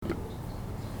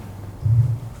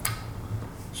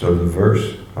So the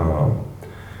verse,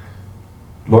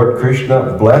 Lord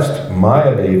Krishna blessed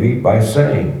Maya Devi by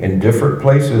saying, in different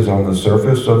places on the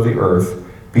surface of the earth,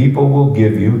 people will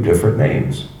give you different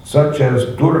names, such as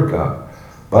Durga,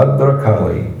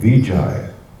 Bhadrakali,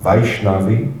 Vijay,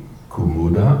 Vaishnavi,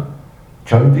 Kumuda,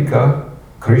 Chandika,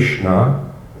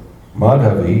 Krishna,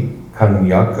 Madhavi,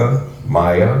 Kanyaka,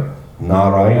 Maya,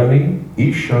 Narayani,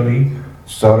 Ishani,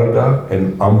 Sarada,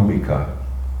 and Ambika.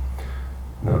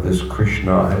 Now this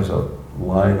Krishna has a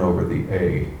line over the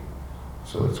A,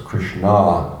 so it's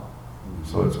Krishna,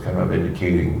 so it's kind of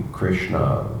indicating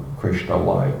Krishna,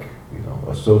 Krishna-like,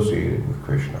 associated with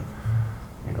Krishna.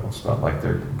 It's not like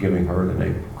they're giving her the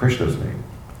name, Krishna's name.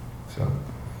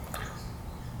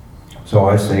 So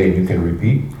I say, and you can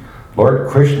repeat, Lord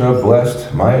Krishna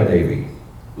blessed Maya Devi.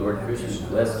 Lord Krishna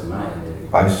blessed Maya Devi.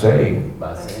 By saying,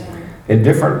 in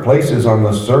different places on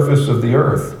the surface of the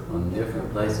earth. On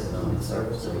different places on the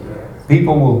surface of the earth.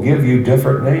 People will give you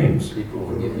different names. People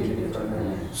will give you different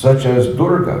names. Such as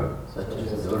Durga. Such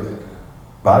as Durga.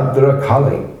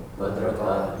 Bhadrakali.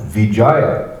 Bhadrakali.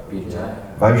 Vijaya. Vijaya.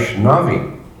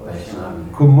 Vaishnavi. Vaishnavi.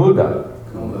 Kumuda.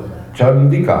 Kumuda.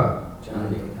 Chandika.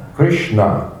 Chandika.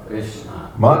 Krishna.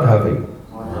 Krishna. Madhavi.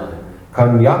 Madhavi.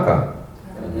 Kanyaka.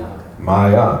 Kanyaka.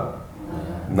 Maya.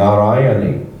 Maya.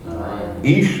 Narayani. Narayani.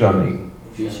 Ishani.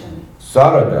 Ishani.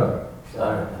 Sarada.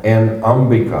 Sarada. And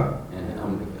Ambika. And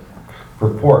Ambika.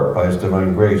 Purport by His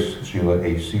Divine Grace, Srila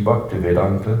A.C.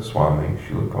 Bhaktivedanta Swami,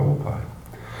 Srila Prabhupada.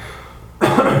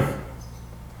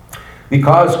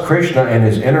 Because Krishna and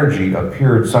his energy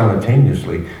appeared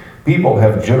simultaneously, people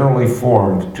have generally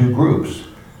formed two groups,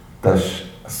 the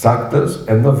Saktas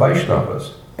and the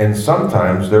Vaishnavas, and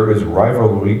sometimes there is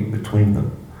rivalry between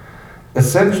them.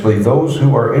 Essentially, those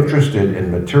who are interested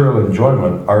in material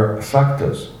enjoyment are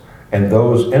Saktas, and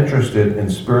those interested in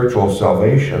spiritual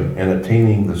salvation and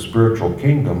attaining the spiritual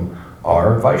kingdom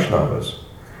are Vaishnavas.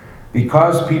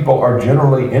 Because people are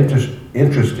generally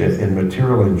interested in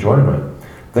material enjoyment,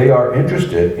 they are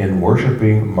interested in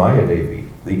worshiping Maya Devi,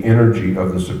 the energy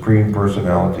of the Supreme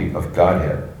Personality of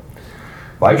Godhead.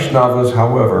 Vaishnavas,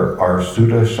 however, are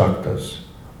Suddha Shaktas,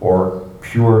 or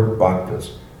pure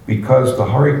Bhaktas, because the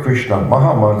Hare Krishna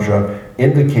Mahamantra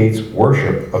indicates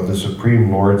worship of the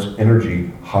Supreme Lord's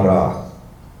energy, Hara.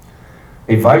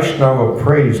 A Vaishnava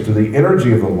prays to the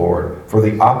energy of the Lord for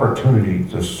the opportunity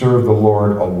to serve the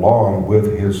Lord along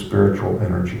with his spiritual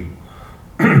energy.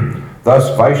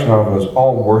 Thus, Vaishnavas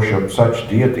all worship such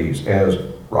deities as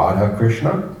Radha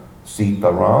Krishna,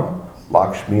 Sita Ram,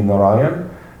 Lakshmi Narayan,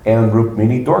 and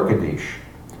Rukmini Dwarkadish,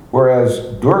 whereas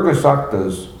Durga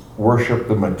Saktas worship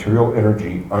the material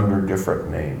energy under different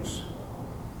names.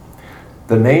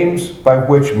 The names by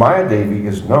which Maya Devi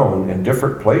is known in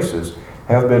different places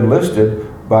have been listed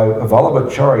by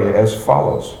Vallabhacharya as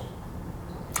follows.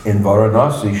 In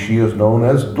Varanasi, she is known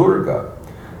as Durga.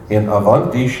 In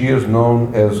Avanti, she is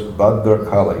known as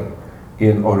Bhadrakali.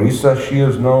 In Orissa, she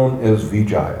is known as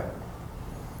Vijaya.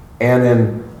 And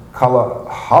in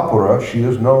Kalahapura, she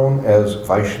is known as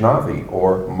Vaishnavi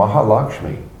or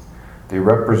Mahalakshmi. The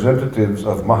representatives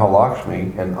of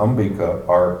Mahalakshmi and Ambika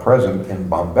are present in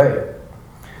Bombay.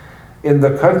 In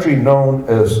the country known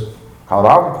as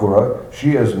Karampura,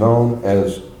 she is known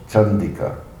as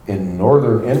Chandika. In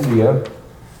northern India,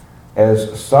 as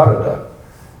Sarada.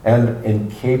 And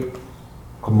in Cape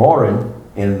Comorin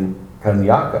in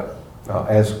Kanyaka,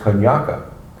 as Kanyaka.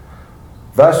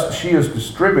 Thus, she is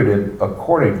distributed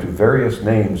according to various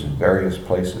names in various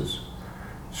places.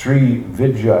 Sri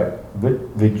Vijayadeva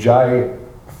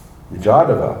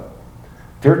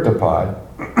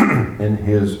Tirthapad, in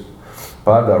his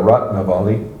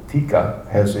Padaratnavali Tika,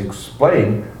 has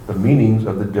explained the meanings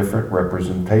of the different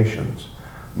representations.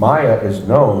 Maya is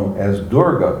known as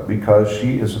Durga because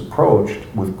she is approached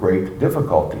with great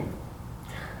difficulty,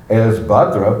 as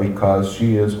Bhadra because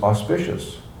she is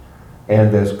auspicious,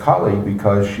 and as Kali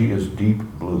because she is deep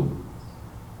blue.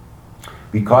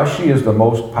 Because she is the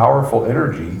most powerful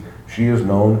energy, she is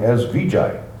known as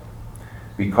Vijay.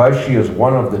 Because she is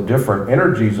one of the different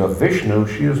energies of Vishnu,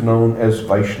 she is known as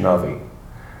Vaishnavi.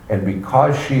 And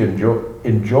because she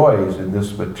enjoys in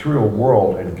this material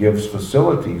world and gives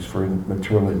facilities for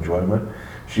material enjoyment,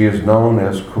 she is known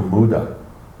as Kumuda.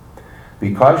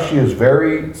 Because she is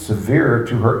very severe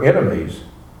to her enemies,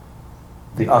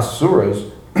 the Asuras,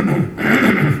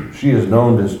 she is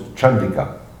known as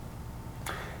Chandika.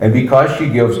 And because she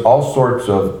gives all sorts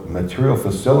of material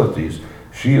facilities,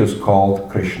 she is called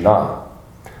Krishna.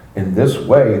 In this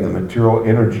way, the material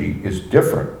energy is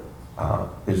differently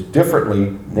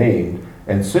named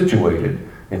and situated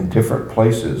in different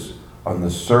places on the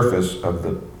surface of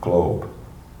the globe.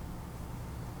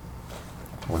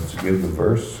 Once again, the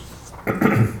verse.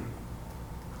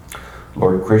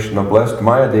 Lord Krishna blessed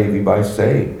Maya Devi by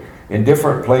saying, in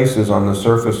different places on the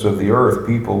surface of the earth,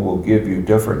 people will give you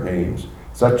different names,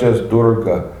 such as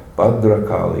Durga,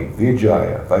 Bhadrakali,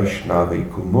 Vijaya, Vaishnavi,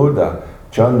 Kumuda,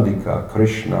 Chandika,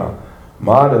 Krishna,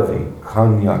 Madhavi,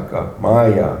 Kanyaka,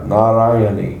 Maya,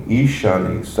 Narayani,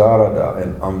 Ishani, Sarada,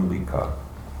 and Ambika.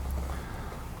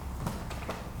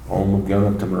 Om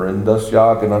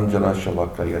Gyanatamarindasya Gananjana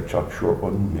Shalakaya Chakshur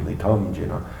Unmilitam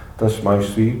Jina Tasmai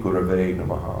Sri Gurave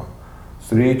Namaha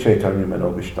Sri Chaitanya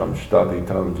Manobishtam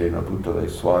Shtavitam Jena Bhutale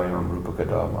Swayam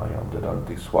Rupakadamayam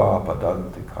Dadanti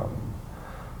Swapadantikam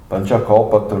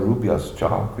Panchakalpatarubhyas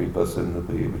Cha Kripas in the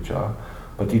Bevacha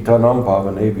Patitanam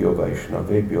Pavanebhyo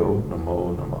Vaishnavebhyo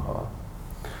Namo Namaha.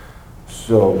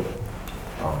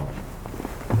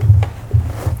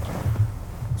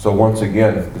 So once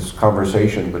again, this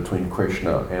conversation between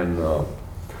Krishna and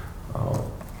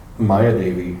Maya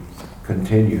Devi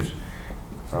continues.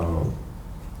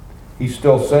 He's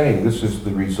still saying this is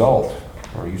the result,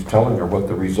 or he's telling her what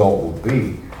the result will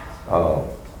be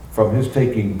from his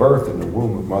taking birth in the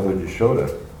womb of Mother Yashoda.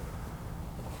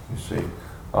 You see,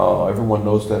 everyone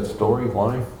knows that story.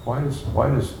 Why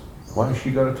is she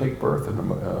got to take birth in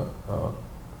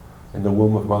the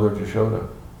womb of Mother Yashoda?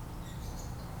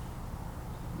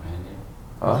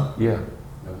 Huh? Yeah.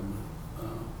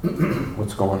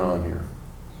 What's going on here?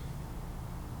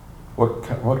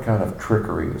 What kind of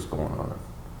trickery is going on?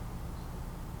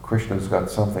 Krishna's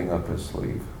got something up his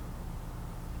sleeve.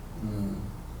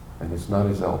 And it's not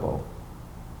his elbow.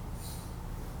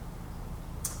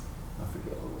 I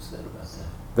forget what was said about that.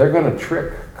 They're going to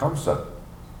trick Kamsa.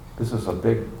 This is a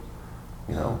big,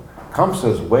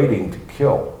 Kamsa's waiting to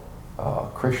kill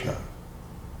Krishna.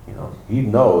 He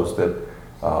knows that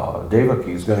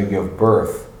Devaki is going to give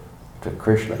birth to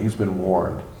Krishna. He's been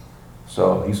warned.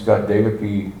 So he's got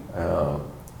Devaki and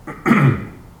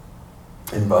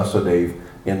Vasudeva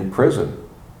in prison.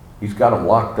 He's got them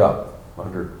locked up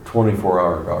under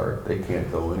 24-hour guard. They can't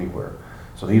go anywhere.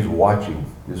 So he's watching,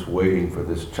 just waiting for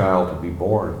this child to be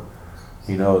born.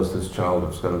 He knows this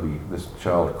child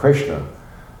Krishna,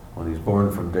 when he's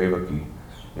born from Devaki,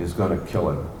 is going to kill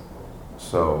him.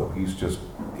 So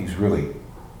he's really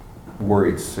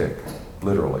worried sick,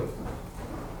 literally.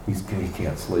 He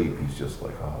can't sleep. He's just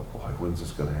like, oh boy, when's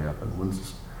this going to happen?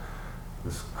 When's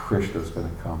this Krishna's going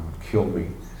to come and kill me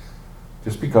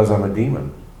just because I'm a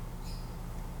demon?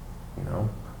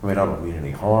 I don't mean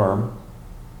any harm.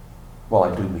 Well,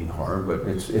 I do mean harm, but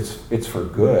it's for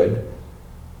good.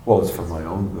 Well, it's for my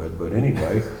own good, but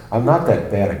anyway, I'm not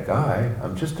that bad a guy.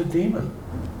 I'm just a demon.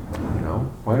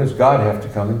 Why does God have to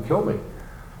come and kill me?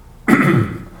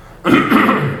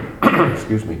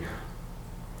 Excuse me.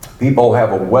 People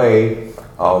have a way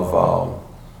of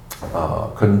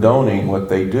condoning what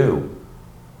they do.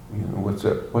 What's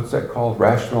that called?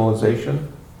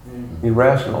 Rationalization? You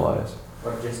rationalize.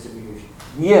 Or justification.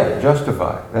 Yeah,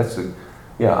 justify.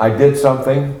 I did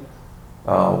something.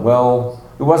 Well,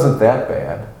 it wasn't that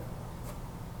bad.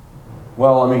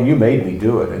 Well, you made me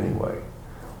do it anyway.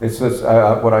 It's this,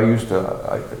 what I used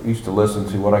to listen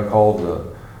to, what I called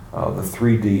the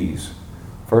 3 Ds.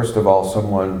 First of all,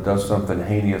 someone does something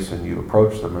heinous and you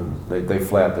approach them and they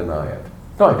flat deny it.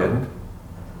 No, I didn't.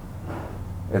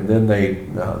 And then they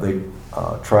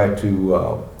try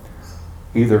to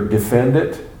either defend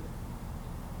it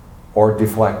or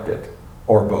deflect it,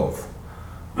 or both.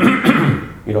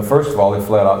 First of all, they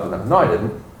flat out deny. No, I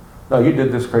didn't. No, you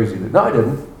did this crazy thing. No, I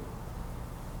didn't.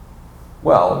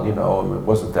 Well, it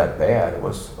wasn't that bad. It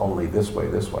was only this way.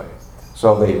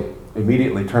 So they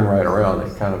immediately turn right around.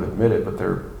 They kind of admit it, but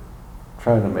they're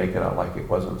trying to make it out like it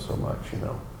wasn't so much,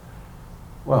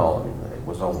 Well, it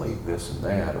was only this and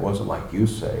that. It wasn't like you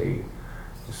say,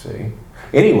 you see.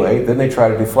 Anyway, then they try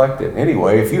to deflect it.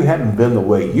 Anyway, if you hadn't been the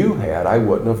way you had, I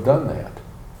wouldn't have done that.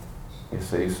 You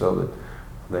see, so that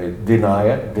they deny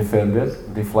it, defend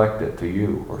it, deflect it to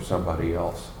you or somebody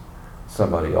else.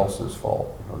 Somebody else's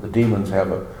fault. The demons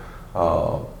have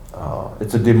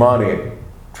it's a demoniac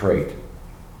trait.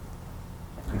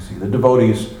 You see, the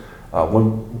devotees,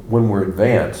 when we're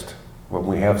advanced, when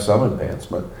we have some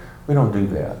advancement, we don't do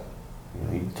that.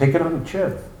 You take it on the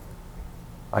chin.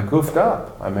 I goofed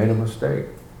up. I made a mistake.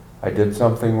 I did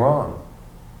something wrong.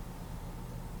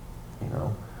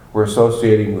 We're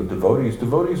associating with devotees.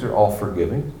 Devotees are all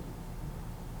forgiving.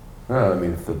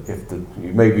 If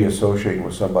you may be associating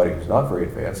with somebody who's not very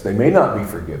advanced, they may not be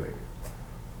forgiving.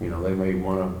 They may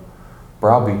want to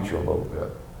browbeat you a little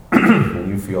bit. And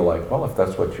you feel like, well, if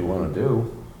that's what you want to do,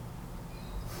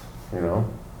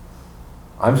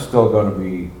 I'm still going to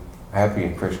be happy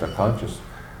and Krishna conscious.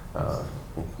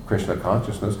 Krishna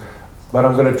consciousness. But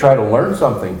I'm going to try to learn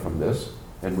something from this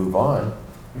and move on.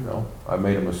 You know, I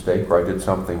made a mistake or I did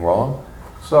something wrong,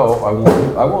 so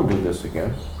I won't do this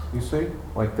again. You see,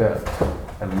 like that,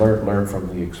 and learn from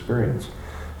the experience.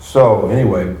 So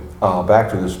anyway, back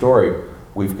to the story.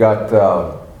 We've got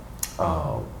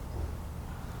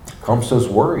Kamsa's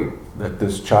worried that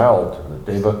this child that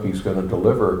Devaki's going to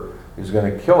deliver is going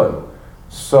to kill him.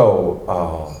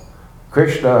 So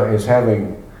Krishna is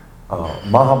having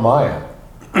Mahamaya,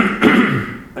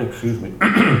 excuse me,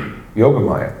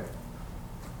 Yogamaya.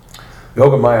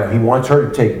 Yogamaya, he wants her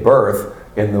to take birth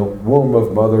in the womb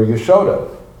of Mother Yashoda,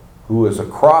 who is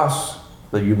across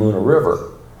the Yamuna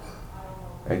River.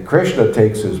 And Krishna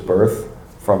takes his birth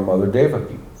from Mother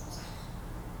Devaki.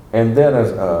 And then,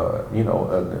 as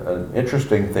an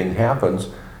interesting thing happens.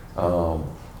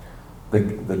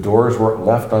 The doors were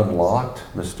left unlocked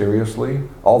mysteriously.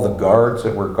 All the guards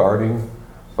that were guarding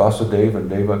Vasudeva and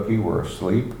Devaki were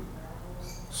asleep.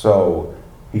 So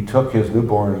he took his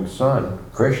newborn son,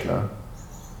 Krishna,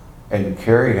 and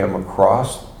carried him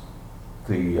across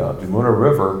the Yamuna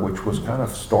River, which was kind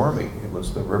of stormy.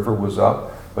 The river was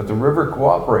up, but the river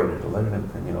cooperated, letting him,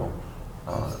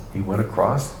 he went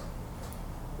across,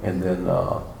 and then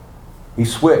he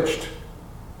switched.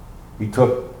 He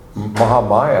took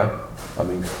Yogamaya.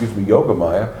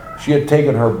 She had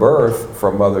taken her birth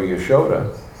from Mother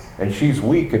Yashoda, and she's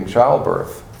weak in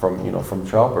childbirth. From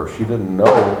childbirth, she didn't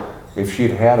know if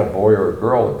she'd had a boy or a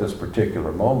girl at this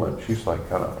particular moment. She's like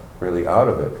kind of really out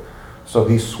of it. So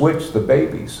he switched the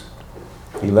babies.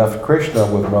 He left Krishna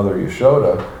with Mother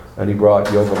Yashoda, and he brought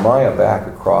Yogamaya back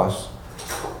across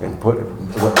and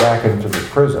went back into the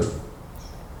prison.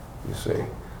 You see.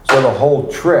 So the whole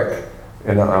trick,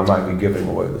 and I might be giving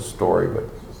away the story, but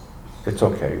it's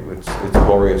okay. It's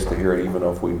glorious to hear it, even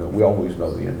if we always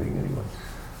know the ending anyway.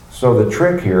 So the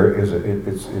trick here is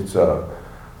it's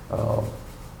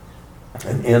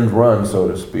an end run, so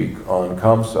to speak, on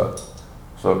Kamsa.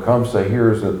 So Kamsa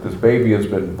hears that this baby has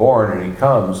been born, and he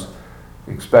comes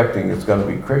expecting it's going to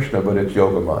be Krishna, but it's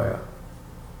Yogamaya.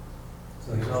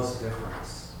 So he knows the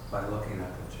difference by looking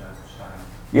at the child.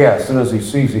 Yeah, as soon as he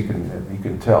sees, he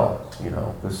can tell.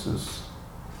 This is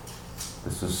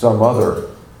some other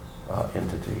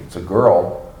entity. It's a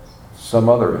girl, some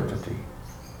other entity.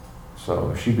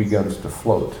 So she begins to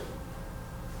float.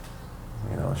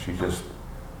 She just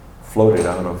floated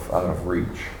out of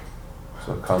reach.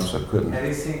 So Kamsa couldn't. Had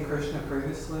he seen Krishna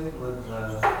previously with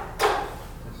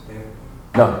David?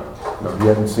 No, he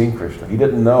hadn't seen Krishna. He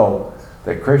didn't know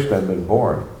that Krishna had been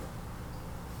born.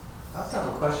 I also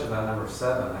have a question about number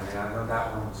 7. I know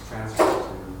that one was transferred to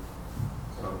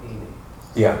Rohini.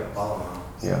 Yeah. Balaram.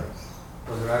 Yeah.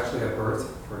 Was there actually a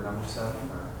birth for number 7?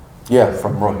 Or? Yeah,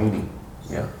 from Rohini.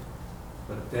 Yeah.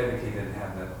 But Devaki didn't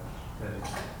have that. Didn't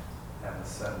have a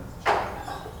 7th child.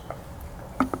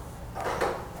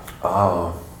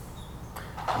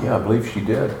 Yeah, I believe she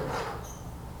did.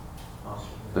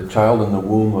 The child in the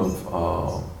womb of.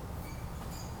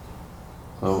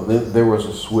 There was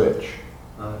a switch.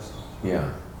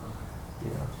 Yeah.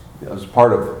 Yeah. As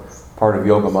part of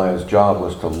Yogamaya's job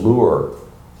was to lure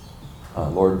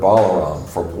Lord Balaram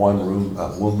from one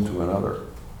womb to another.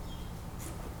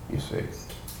 You see,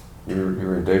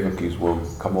 you're in Devaki's womb.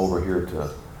 Come over here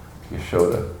to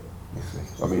Yashoda. You see,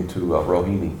 to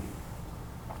Rohini.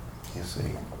 You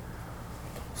see.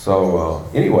 So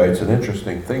anyway, it's an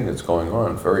interesting thing that's going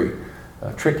on. Very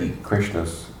tricky.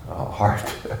 Krishna's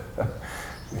heart.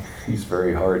 He's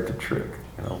very hard to trick.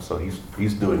 So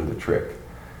he's doing the trick.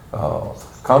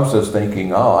 Kamsa's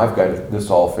thinking, I've got this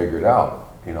all figured out.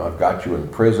 I've got you in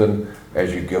prison.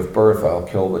 As you give birth, I'll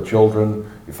kill the children.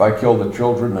 If I kill the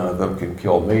children, none of them can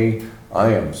kill me.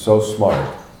 I am so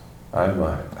smart. I'm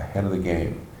ahead of the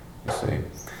game, you see.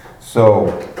 So,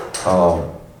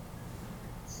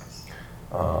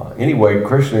 anyway,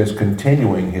 Krishna is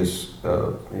continuing he's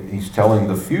telling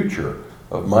the future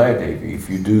of Mayadevi. If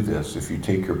you do this, if you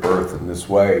take your birth in this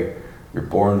way, you're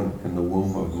born in the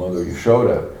womb of Mother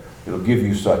Yashoda, it'll give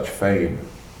you such fame.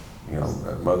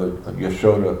 Mother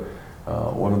Yashoda,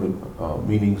 one of the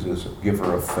meanings is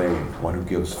giver of fame, one who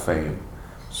gives fame.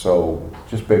 So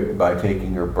just by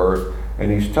taking her birth, and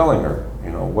he's telling her,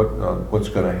 what's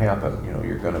going to happen.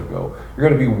 You're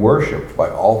going to be worshipped by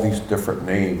all these different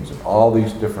names and all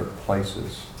these different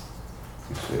places.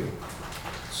 You see.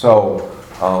 So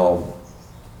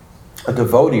a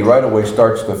devotee right away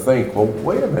starts to think, well,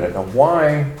 wait a minute, now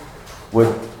why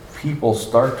would people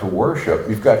start to worship?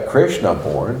 You've got Krishna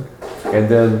born, and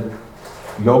then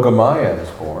Yogamaya is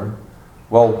born.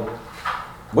 Well,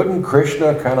 Wouldn't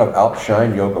Krishna kind of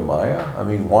outshine Yogamaya? I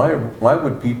mean, why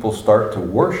would people start to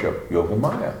worship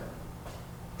Yogamaya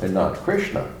and not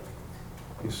Krishna?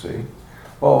 You see?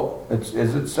 Well, as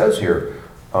it says here,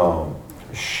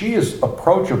 she is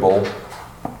approachable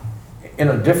in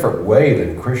a different way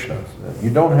than Krishna. You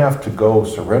don't have to go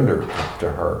surrender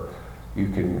to her.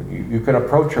 You can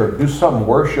approach her, do some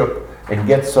worship, and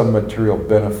get some material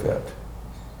benefit.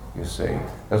 You see,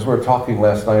 as we were talking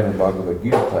last night in Bhagavad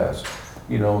Gita class,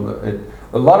 you know,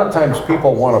 a lot of times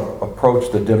people want to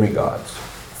approach the demigods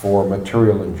for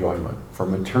material enjoyment, for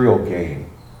material gain.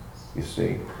 You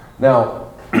see,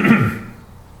 now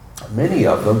many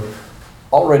of them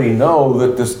already know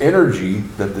that this energy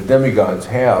that the demigods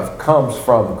have comes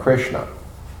from Krishna,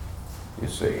 you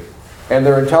see. And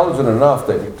they're intelligent enough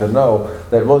to know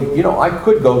that, well, you know, I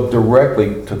could go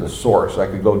directly to the source. I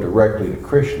could go directly to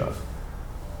Krishna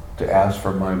to ask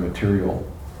for my material.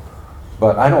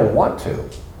 But I don't want to.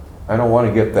 I don't want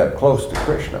to get that close to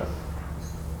Krishna.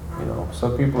 You know,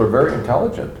 some people are very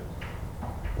intelligent.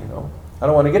 You know, I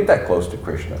don't want to get that close to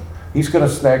Krishna. He's going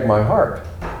to snag my heart.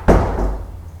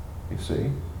 You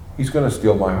see? He's going to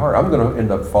steal my heart. I'm going to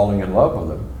end up falling in love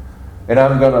with him. And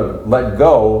I'm going to let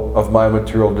go of my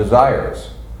material desires.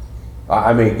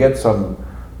 I may get some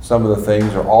of the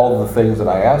things or all of the things that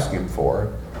I ask him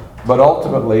for, but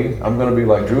ultimately I'm going to be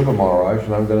like Dhruva Maharaj,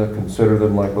 and I'm going to consider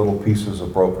them like little pieces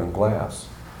of broken glass.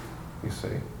 You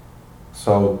see?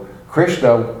 So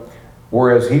Krishna,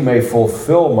 whereas he may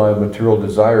fulfill my material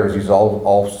desires, he's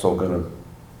also going to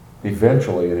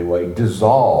eventually, anyway,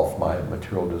 dissolve my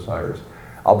material desires.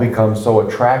 I'll become so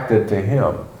attracted to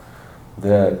him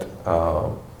that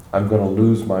I'm going to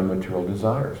lose my material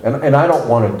desires. And I don't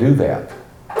want to do that,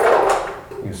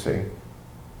 you see.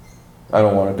 I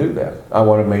don't want to do that. I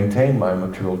want to maintain my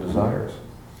material desires,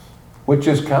 which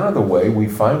is kind of the way we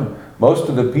find most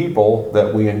of the people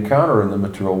that we encounter in the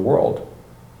material world,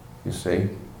 you see.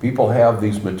 People have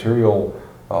these material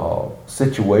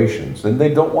situations, and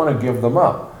they don't want to give them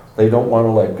up. They don't want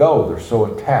to let go. They're so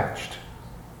attached,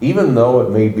 even though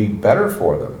it may be better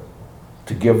for them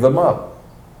to give them up.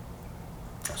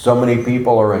 So many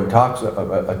people are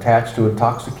attached to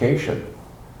intoxication,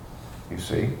 you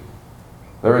see.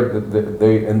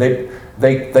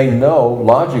 They know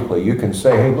logically. You can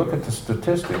say, hey, look at the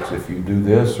statistics. If you do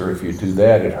this or if you do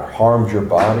that, it harms your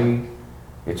body.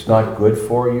 It's not good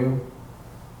for you,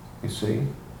 you see.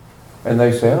 And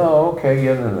they say, oh, okay,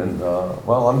 yeah,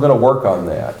 well, I'm going to work on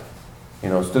that. You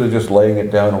know, instead of just laying it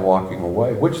down and walking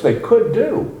away, which they could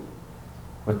do.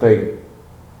 But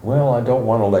well, I don't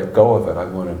want to let go of it.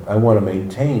 I want to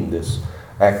maintain this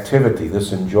activity,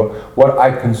 this what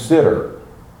I consider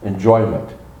enjoyment.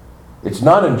 It's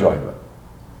not enjoyment,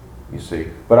 you see.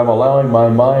 But I'm allowing my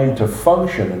mind to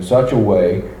function in such a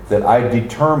way that I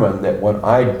determine that when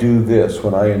I do this,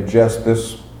 when I ingest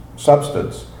this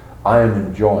substance, I am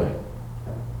enjoying.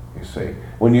 You see,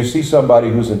 when you see somebody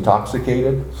who's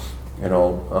intoxicated, you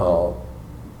know,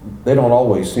 they don't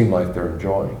always seem like they're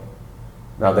enjoying.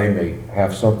 Now they may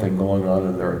have something going on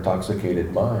in their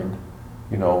intoxicated mind,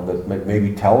 you know, that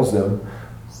maybe tells them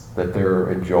that they're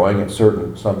enjoying at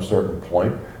some certain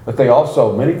point. But they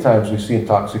also, many times we see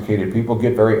intoxicated people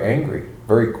get very angry,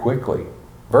 very quickly,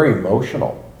 very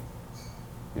emotional,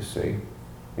 you see.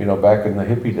 You know, back in the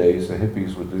hippie days, the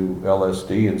hippies would do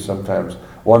LSD, and sometimes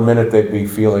one minute they'd be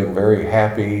feeling very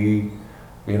happy,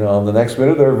 you know, and the next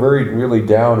minute they're really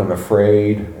down and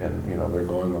afraid, and, you know, they're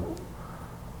going,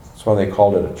 that's why they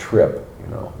called it a trip, you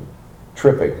know,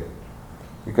 tripping,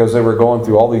 because they were going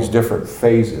through all these different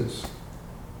phases,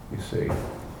 you see.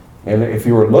 And if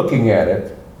you were looking at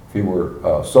it, if you were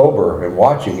sober and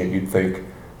watching it, you'd think,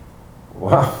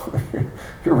 wow,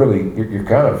 you're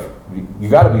kind of, you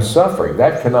got to be suffering.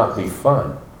 That cannot be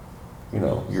fun. You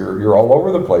know, you're all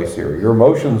over the place here. Your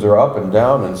emotions are up and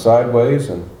down and sideways,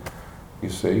 and you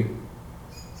see.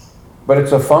 But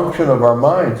it's a function of our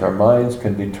minds. Our minds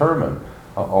can determine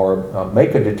or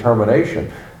make a determination.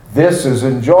 This is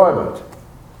enjoyment,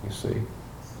 you see.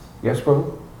 Yes,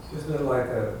 Prabhu? Isn't it like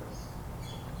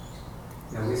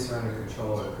we surrender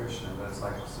control to Krishna, but it's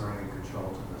like surrendering control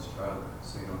to this drug,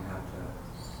 so you don't have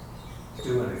to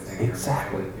do anything.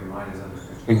 Exactly. Your mind is under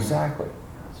control. Exactly.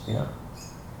 Yeah.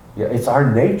 Yeah, it's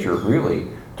our nature, really,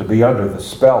 to be under the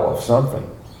spell of something.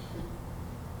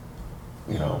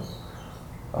 You know.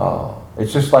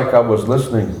 It's just like I was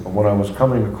listening, when I was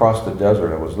coming across the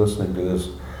desert, I was listening to this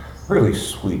really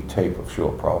sweet tape of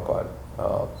Srila Prabhupada.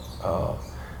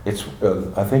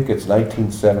 I think it's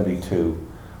 1972,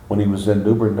 when he was in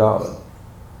New Vrindavan,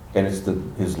 and it's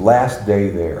his last day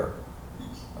there.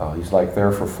 He's like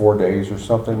there for 4 days or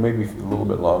something, maybe a little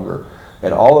bit longer.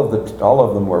 And all of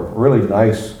them were really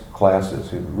nice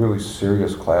classes, really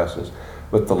serious classes.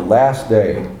 But the last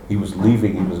day he was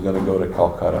leaving, he was going to go to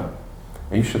Calcutta.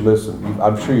 And you should listen.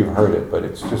 I'm sure you've heard it, but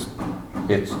it's just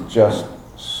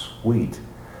sweet.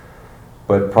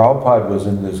 But Prabhupada was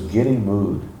in this giddy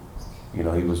mood. You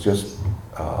know, he was just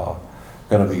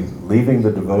going to be leaving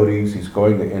the devotees. He's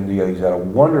going to India. He's had a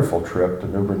wonderful trip to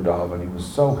New Vrindavan. He was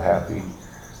so happy.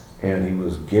 And he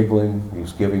was giggling. He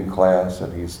was giving class,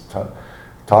 and he's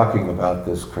talking about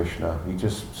this Krishna. He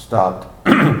just stopped,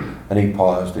 and he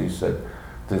paused, and he said,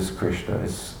 this Krishna,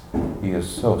 he is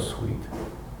so sweet.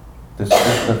 This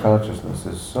Krishna consciousness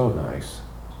is so nice.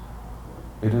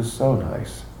 It is so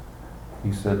nice.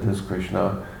 He said, this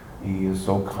Krishna, he is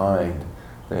so kind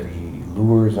that he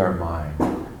lures our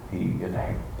mind. He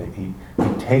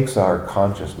takes our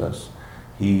consciousness.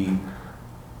 He,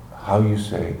 how you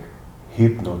say,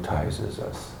 hypnotizes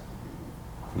us.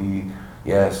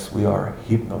 Yes, we are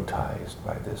hypnotized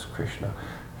by this Krishna.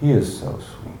 He is so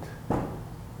sweet,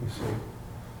 you see.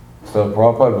 So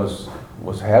Prabhupada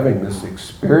was having this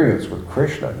experience with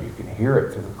Krishna, and you can hear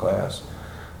it through the class,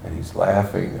 and he's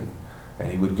laughing,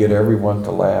 and he would get everyone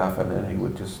to laugh, and then he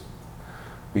would just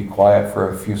be quiet for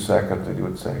a few seconds, and he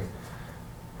would say,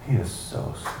 he is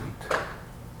so sweet.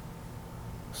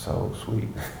 So sweet.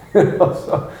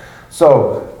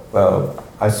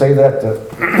 I say that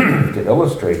to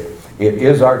illustrate. It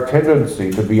is our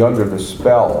tendency to be under the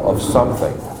spell of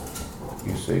something,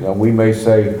 you see. Now we may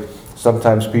say,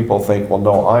 sometimes people think, well,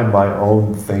 no, I'm my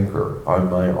own thinker, I'm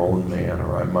my own man,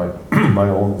 or I'm my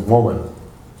own woman,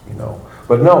 you know.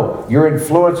 But no, you're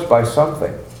influenced by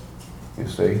something, you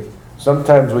see.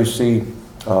 Sometimes we see,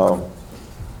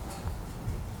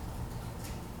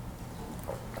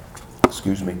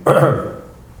 excuse me,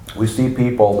 we see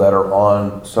people that are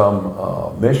on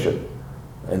some mission,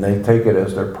 and they take it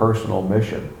as their personal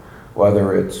mission,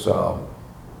 whether it's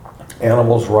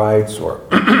animals' rights or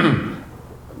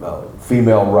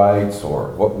female rights or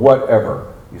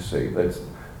whatever, you see. That's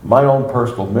my own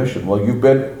personal mission. Well,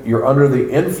 you're under the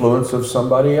influence of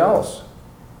somebody else.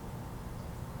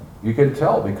 You can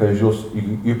tell because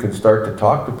you can start to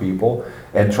talk to people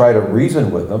and try to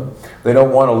reason with them. They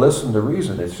don't want to listen to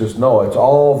reason. It's just, no, it's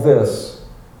all this.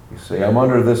 You see, I'm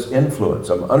under this influence.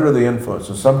 I'm under the influence.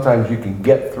 And sometimes you can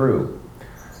get through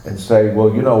and say,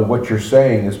 well, you know, what you're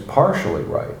saying is partially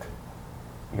right.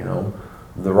 You know,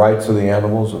 the rights of the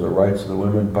animals or the rights of the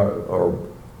women or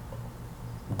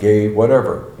gay,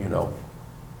 whatever, you know.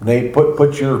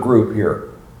 Put your group here.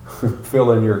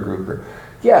 Fill in your group here.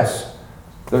 Yes,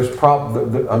 there's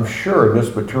I'm sure in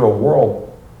this material world,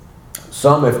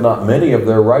 some, if not many, of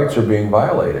their rights are being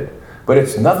violated. But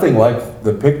it's nothing like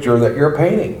the picture that you're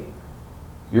painting.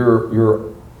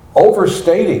 You're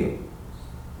overstating,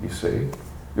 you see.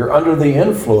 You're under the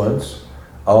influence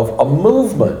of a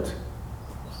movement,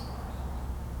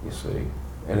 you see.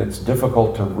 And it's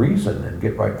difficult to reason and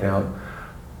get right down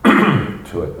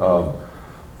to it.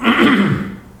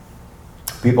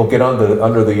 People get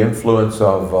under the influence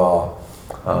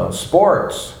of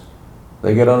sports.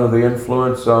 They get under the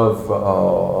influence of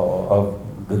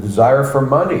the desire for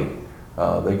money.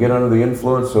 They get under the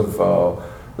influence of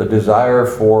the desire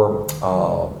for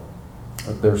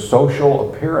their social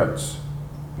appearance.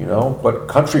 You know, what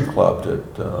country club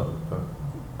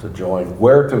to join,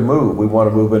 where to move. We want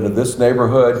to move into this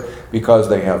neighborhood because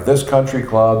they have this country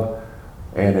club,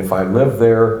 and if I live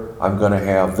there, I'm going to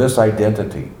have this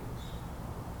identity.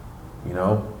 You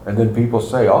know, and then people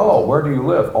say, oh, where do you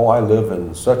live? Oh, I live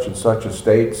in such and such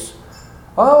estates.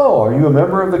 Oh, are you a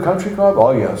member of the country club?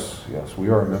 Oh, yes, we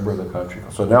are a member of the country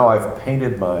club. So now I've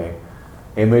painted my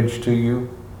image to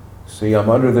you. See, I'm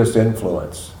under this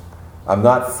influence. I'm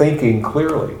not thinking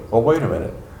clearly. Well, wait a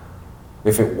minute.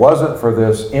 If it wasn't for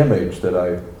this image that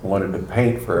I wanted to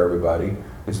paint for everybody,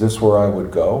 is this where I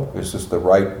would go? Is this the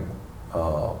right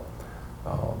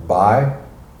buy?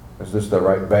 Is this the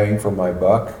right bang for my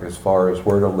buck as far as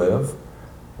where to live?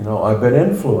 You know, I've been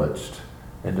influenced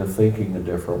into thinking a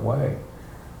different way,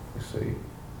 you see.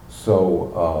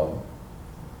 So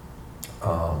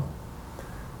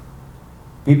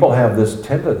people have this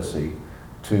tendency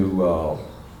to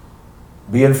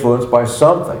be influenced by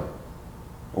something.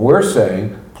 We're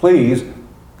saying, please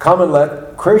come and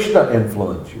let Krishna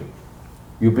influence you.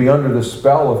 You'll be under the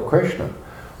spell of Krishna.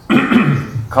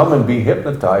 Come and be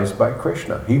hypnotized by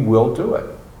Krishna. He will do it.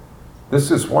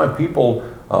 This is why people,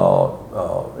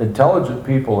 intelligent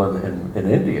people in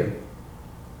India,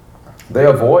 they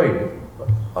avoid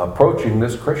approaching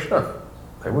this Krishna.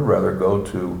 They would rather go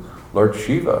to Lord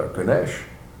Shiva or Ganesh,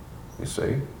 you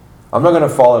see. I'm not going to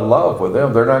fall in love with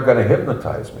them. They're not going to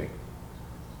hypnotize me.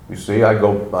 You see, I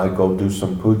go do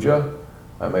some puja,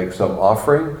 I make some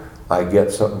offering, I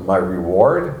get my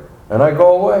reward, and I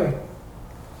go away.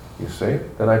 You see?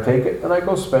 Then I take it and I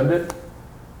go spend it.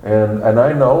 And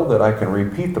I know that I can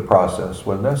repeat the process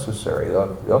when necessary.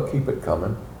 They'll keep it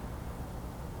coming.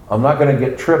 I'm not going to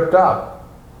get tripped up,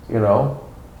 you know.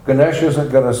 Ganesh isn't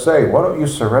going to say, why don't you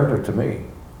surrender to me?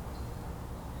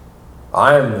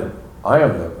 I am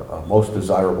the most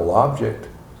desirable object.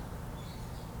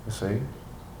 You see?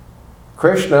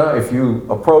 Krishna, if you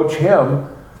approach him,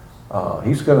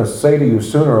 he's going to say to you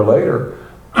sooner or later,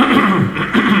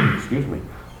 excuse me,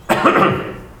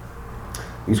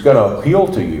 he's going to appeal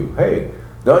to you. Hey,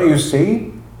 don't you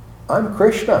see? I'm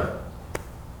Krishna.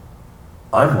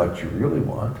 I'm what you really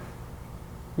want.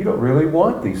 You don't really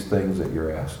want these things that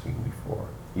you're asking me for.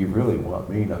 You really want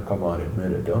me. Now come on,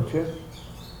 admit it, don't you?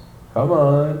 Come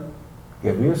on.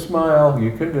 Give me a smile.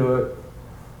 You can do it.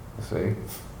 You see?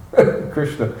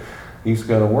 Krishna, he's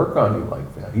going to work on you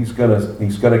like that. He's going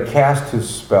to cast his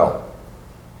spell.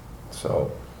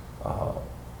 So,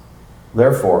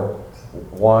 therefore,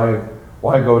 why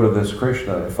go to this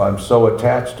Krishna if I'm so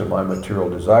attached to my material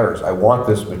desires? I want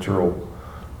this material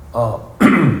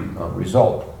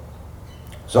result.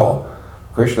 So,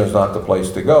 Krishna is not the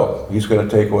place to go. He's going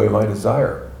to take away my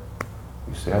desire.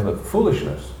 You see, I'm the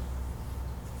foolishness.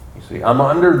 You see, I'm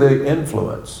under the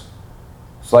influence.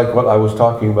 It's like what I was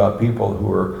talking about, people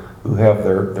who have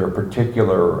their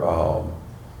particular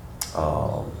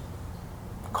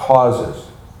causes.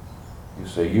 You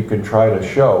see, you can try to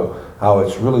show how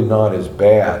it's really not as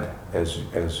bad as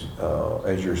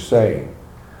you're saying,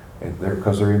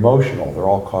 because they're emotional. They're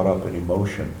all caught up in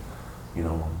emotion. You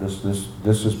know, this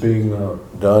is being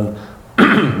done,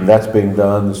 that's being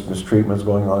done. This mistreatment's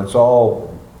going on.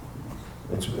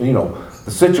 It's you know,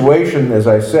 the situation, as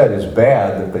I said, is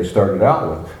bad that they started out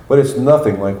with, but it's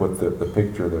nothing like what the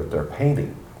picture that they're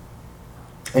painting.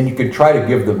 And you can try to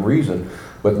give them reason,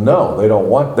 but no, they don't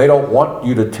want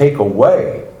you to take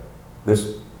away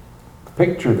this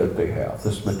picture that they have,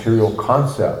 this material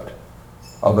concept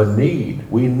of a need.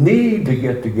 We need to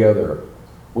get together.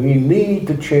 We need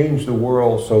to change the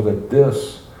world so that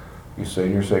this, you say,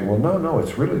 and you're saying, well, no,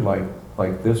 it's really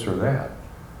like this or that.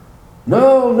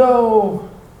 No.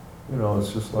 You know,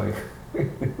 it's just like,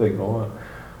 they go on.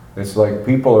 It's like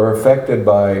people are affected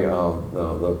by,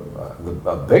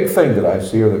 a big thing that I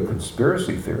see are the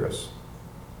conspiracy theorists.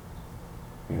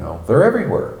 You know, they're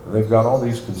everywhere. They've got all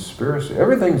these conspiracy.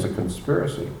 Everything's a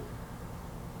conspiracy.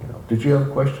 You know, did you have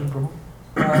a question, Prabhu?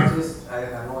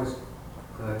 I'm always,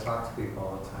 because I talk to people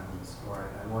all the time in the store,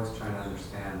 I'm always trying to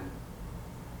understand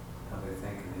how they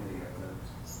think in India, but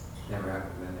never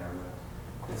have been there.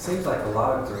 But it seems like a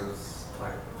lot of groups,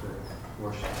 like the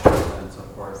worship Shiva and so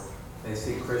forth, they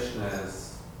see Krishna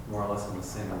as more or less on the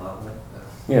same level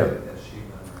as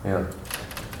Shiva. Yeah.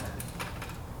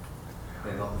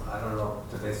 They don't, I don't know,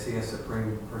 do they see a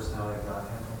supreme personality of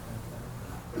Godhead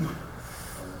like that?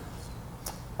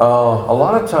 A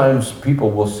lot of times people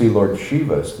will see Lord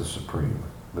Shiva as the supreme,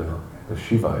 the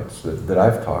Shivites that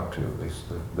I've talked to,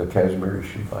 the Kashmiri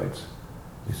Shivites.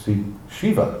 They see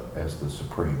Shiva as the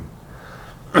supreme.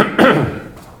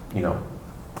 You know,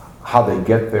 how they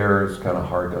get there is kind of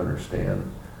hard to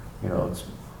understand. You know,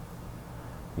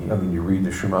 you read the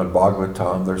Srimad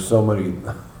Bhagavatam, there's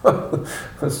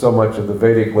so much of the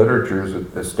Vedic literatures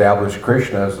that establish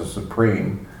Krishna as the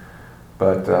supreme,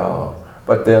 but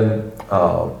then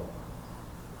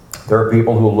there are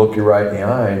people who look you right in the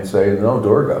eye and say, no,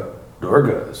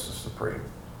 Durga is the supreme.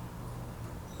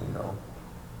 You know,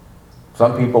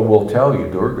 some people will tell you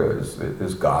Durga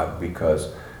is God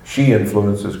because she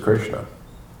influences Krishna.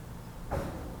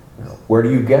 You know, where do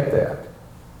you get that?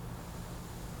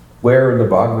 Where in the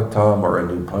Bhagavatam or in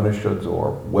the Upanishads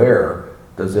or where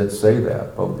does it say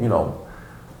that? Well, you know,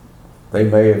 they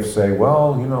may have say,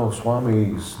 well, you know,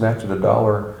 Swami snatched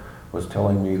 $1 was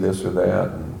telling me this or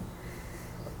that,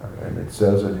 and it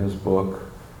says in his book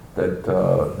that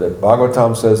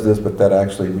Bhagavatam says this, but that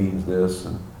actually means this.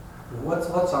 And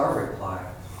what's our reply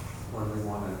when we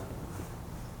want to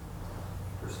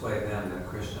persuade them that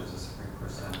Krishna is the supreme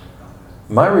person?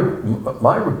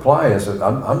 My reply is that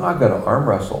I'm not going to arm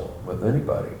wrestle with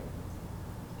anybody.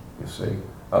 You see,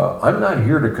 I'm not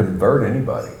here to convert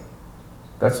anybody.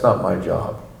 That's not my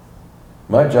job.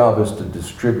 My job is to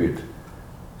distribute.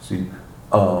 See,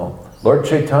 Lord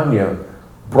Chaitanya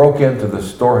broke into the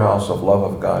storehouse of love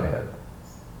of Godhead.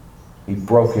 He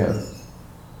broke in.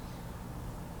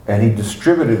 And he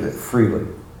distributed it freely.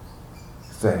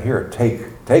 He said, here, take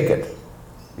it.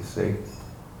 You see?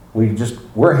 We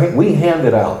hand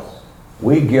it out.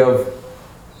 We give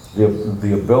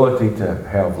the ability to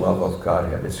have love of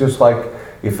Godhead. It's just like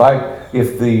if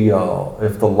the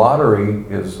lottery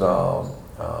is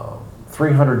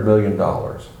 $300 million,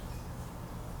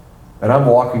 and I'm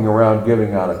walking around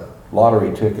giving out a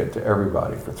lottery ticket to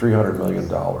everybody for $300 million,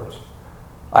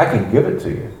 I can give it to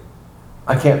you.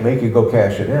 I can't make you go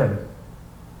cash it in.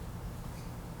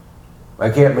 I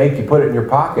can't make you put it in your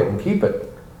pocket and keep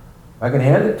it. I can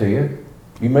hand it to you.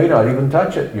 You may not even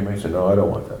touch it. You may say, no, I don't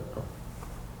want that. No.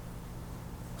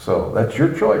 So that's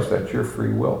your choice. That's your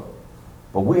free will.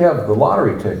 But we have the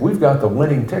lottery ticket. We've got the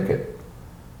winning ticket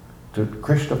to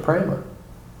Krishna Prema.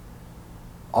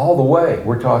 All the way.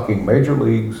 We're talking major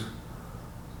leagues,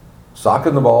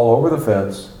 socking the ball over the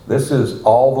fence. This is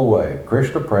all the way.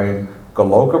 Krishna Prema,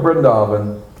 Goloka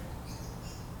Vrindavan.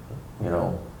 You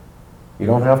know, you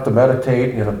don't have to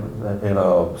meditate in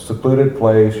a secluded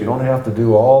place. You don't have to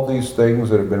do all these things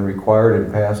that have been required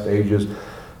in past ages.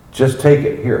 Just take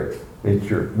it here. It's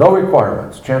your no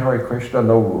requirements. Chant Hare Krishna,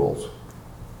 no rules.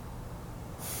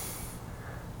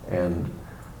 And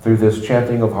through this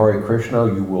chanting of Hare Krishna,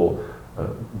 you will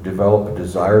develop a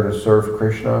desire to serve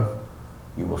Krishna.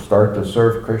 You will start to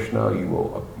serve Krishna. You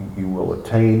will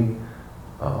attain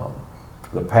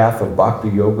the path of Bhakti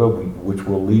Yoga, which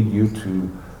will lead you to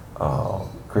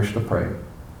Krishna Prema,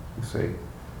 you see.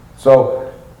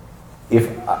 So, if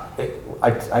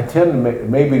I tend to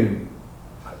maybe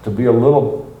to be a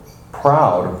little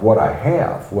proud of what I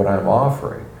have, what I'm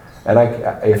offering, and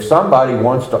if somebody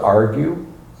wants to argue,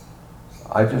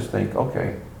 I just think,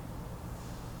 okay,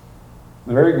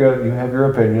 very good. You have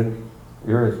your opinion.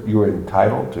 You're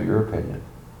entitled to your opinion.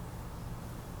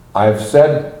 I've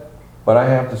said what I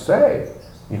have to say.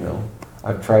 You know,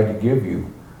 I've tried to give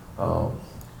you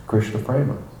Krishna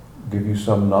Prema, give you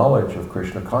some knowledge of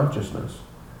Krishna consciousness.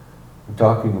 I'm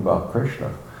talking about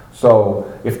Krishna.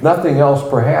 So, if nothing else,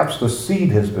 perhaps the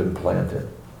seed has been planted.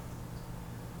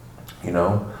 You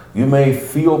know, you may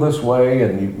feel this way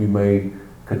and you may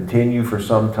continue for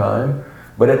some time,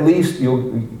 but at least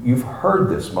you've heard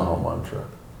this Maha Mantra.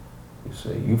 You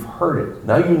see, you've heard it.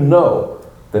 Now you know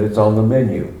that it's on the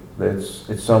menu. That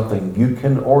it's something you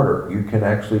can order. You can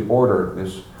actually order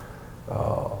this.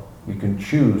 You can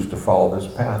choose to follow this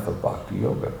path of Bhakti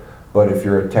Yoga. But if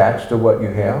you're attached to what you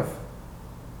have,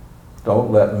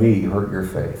 don't let me hurt your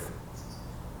faith.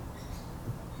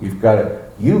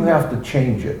 You have to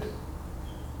change it.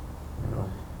 You know?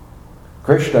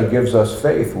 Krishna gives us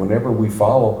faith whenever we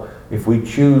follow. If we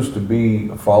choose to be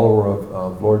a follower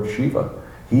of Lord Shiva,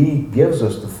 he gives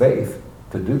us the faith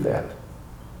to do that.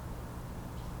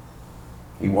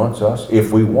 He wants us,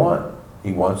 if we want,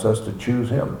 he wants us to choose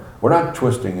him. We're not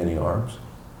twisting any arms,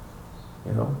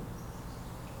 you know.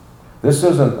 This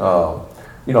isn't,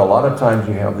 you know, a lot of times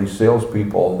you have these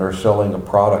salespeople and they're selling a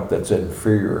product that's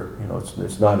inferior. You know,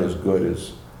 it's not as good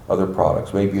as other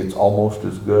products. Maybe it's almost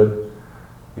as good,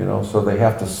 you know, so they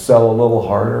have to sell a little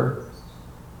harder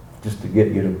just to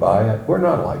get you to buy it. We're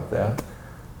not like that.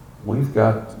 We've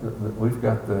got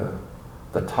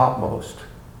the topmost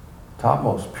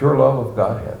pure love of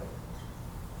Godhead.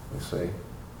 You see,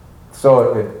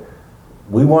 so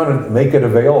we want to make it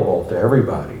available to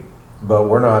everybody, but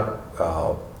we're not.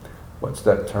 What's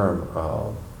that term?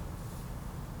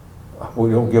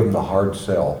 We don't give them the hard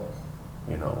sell.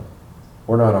 You know,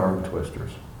 we're not arm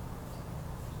twisters.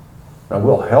 Now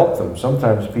we'll help them.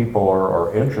 Sometimes people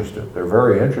are interested. They're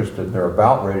very interested. They're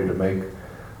about ready to make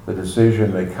the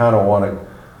decision. They kind of want to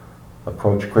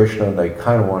approach Krishna. They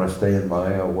kind of want to stay in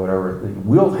Maya or whatever.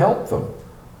 We'll help them.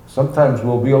 Sometimes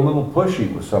we'll be a little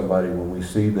pushy with somebody when we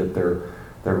see that they're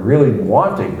really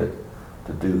wanting to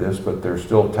do this, but they're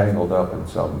still tangled up in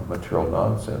some material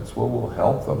nonsense. Well, we'll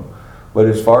help them. But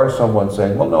as far as someone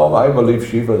saying, well, no, I believe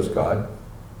Shiva is God.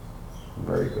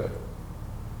 Very good.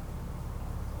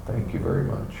 Thank you very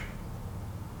much.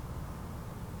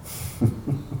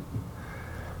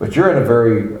 But you're in a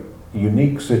very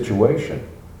unique situation.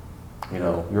 You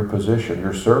know, your position,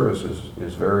 your service is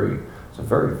it's a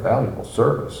very valuable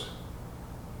service.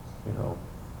 You know,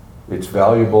 it's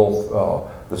valuable.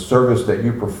 The service that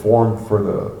you perform for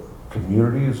the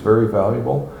community is very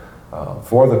valuable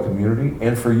for the community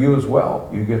and for you as well.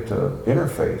 You get to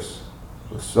interface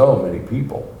with so many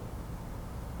people.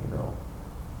 You know.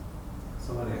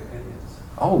 So many opinions.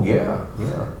 Oh yeah,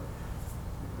 yeah.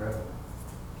 Incredible.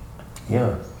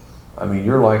 Yeah. I mean,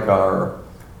 you're like our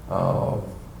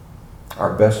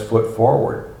best foot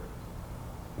forward.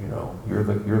 You know, you're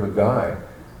the guy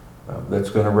that's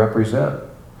going to represent,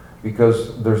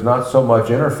 because there's not so much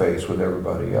interface with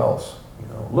everybody else. You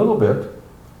know, a little bit.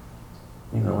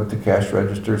 You know, at the cash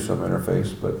register, some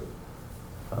interface, but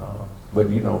But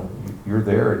you're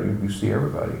there and you see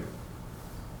everybody,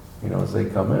 as they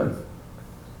come in.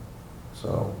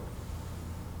 So,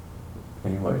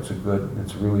 anyway,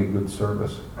 it's really a good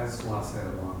service. I just want to say the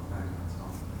wrong thing, that's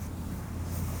all.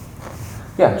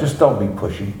 Yeah, just don't be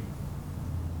pushy.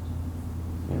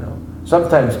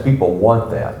 Sometimes people want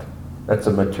that. That's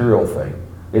a material thing.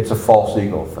 It's a false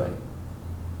ego thing.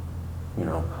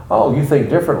 Oh, you think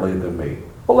differently than me.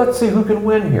 Well, let's see who can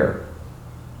win here.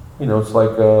 It's like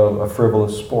a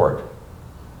frivolous sport.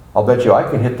 I'll bet you I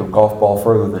can hit the golf ball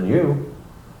further than you.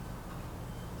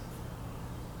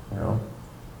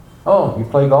 Oh, you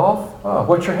play golf? Oh,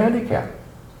 what's your handicap?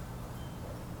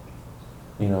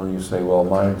 You say, well,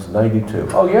 mine's 92.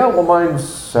 Oh, yeah, well, mine's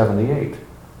 78.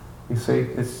 You see,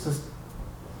 it's just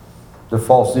the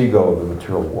false ego of the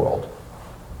material world.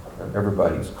 And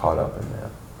everybody's caught up in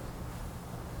that.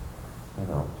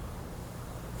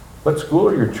 What school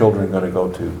are your children going to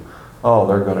go to? Oh,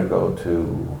 they're going to go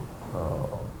to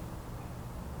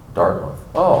Dartmouth.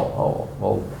 Oh,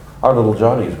 well, our little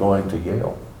Johnny's going to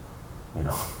Yale.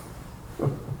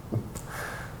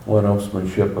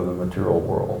 One-upsmanship of the material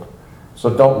world.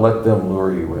 So don't let them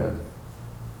lure you in.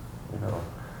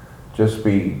 Just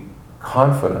be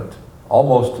confident,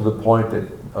 almost to the point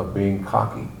of being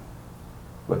cocky,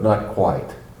 but not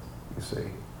quite, you see.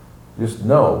 Just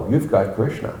know you've got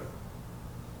Krishna,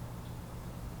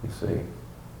 you see,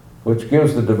 which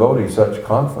gives the devotee such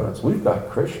confidence. We've got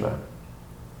Krishna.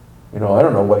 I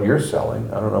don't know what you're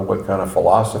selling. I don't know what kind of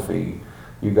philosophy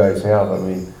you guys have. I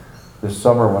mean, this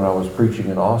summer when I was preaching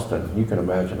in Austin, you can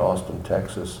imagine Austin,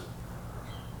 Texas,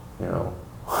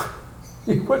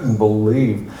 you wouldn't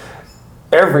believe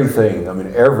everything. I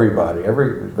mean, everybody,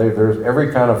 there's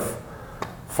every kind of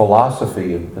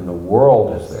philosophy in the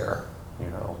world is there,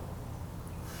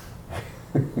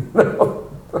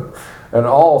 and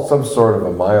all some sort of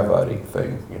a Mayavadi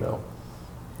thing,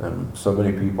 and so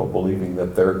many people believing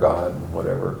that they're God and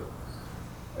whatever.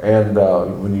 And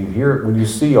when you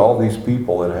see all these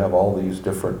people that have all these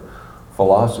different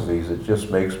philosophies, it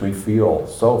just makes me feel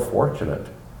so fortunate.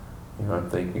 I'm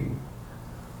thinking,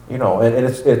 and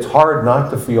it's hard not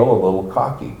to feel a little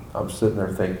cocky. I'm sitting there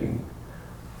thinking,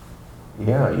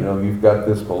 yeah, you've got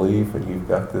this belief and you've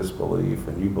got this belief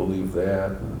and you believe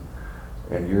that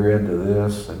and you're into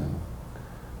this and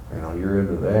you're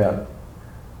into that.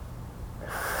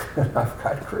 And I've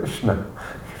got Krishna.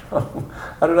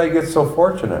 How did I get so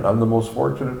fortunate? I'm the most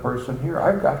fortunate person here.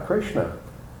 I've got Krishna.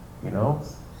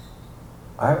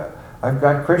 I've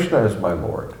got Krishna as my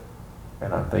Lord.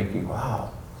 And I'm thinking,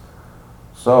 wow.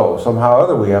 So somehow or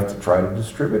other we have to try to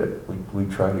distribute it. We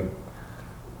try to,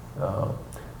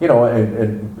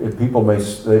 and people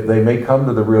may come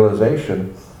to the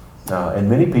realization, and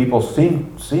many people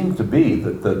seem to be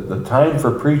that the time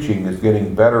for preaching is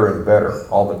getting better and better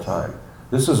all the time.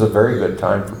 This is a very good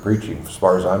time for preaching, as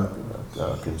far as I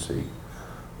can see.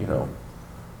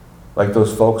 Like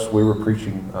those folks we were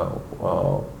preaching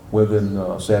with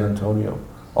in San Antonio,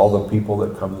 all the people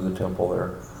that come to the temple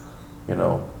there.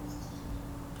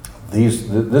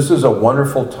 This is a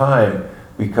wonderful time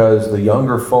because the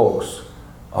younger folks,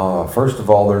 first of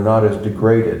all, they're not as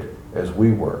degraded as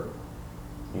we were.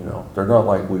 They're not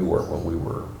like we were when we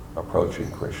were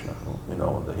approaching Krishna, the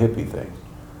hippie thing.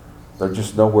 They're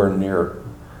just nowhere near.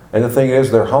 And the thing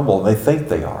is, they're humble. And they think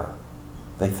they are.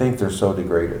 They think they're so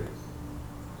degraded.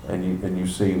 And you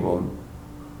see, well,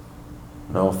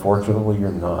 no, fortunately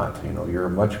you're not. You're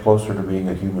much closer to being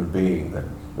a human being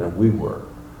than we were,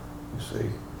 you see.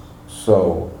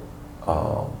 So,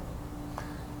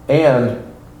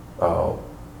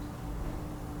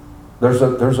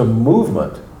 there's a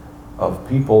movement of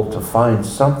people to find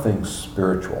something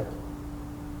spiritual,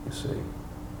 you see,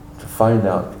 to find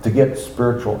out, to get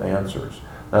spiritual answers.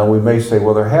 Now we may say,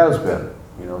 well, there has been,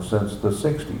 since the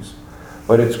 60s,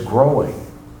 but it's growing,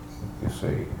 you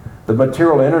see. The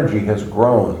material energy has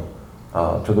grown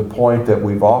to the point that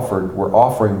we're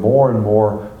offering more and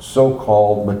more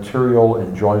so-called material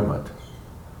enjoyment,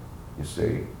 you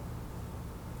see.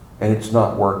 And it's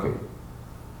not working.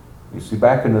 You see,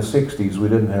 back in the 60s, we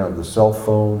didn't have the cell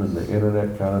phone and the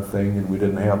internet kind of thing, and we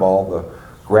didn't have all the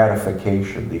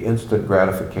gratification, the instant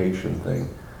gratification thing.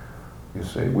 You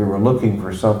see, we were looking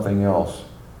for something else.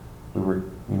 We were,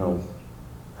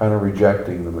 kind of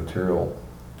rejecting the material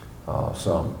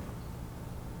some.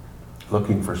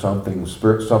 Looking for some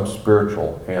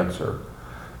spiritual answer.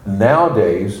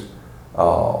 Nowadays,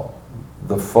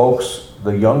 the folks,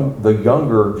 the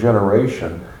younger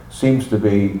generation seems to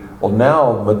be, well,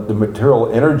 now the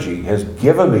material energy has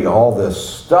given me all this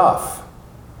stuff,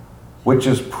 which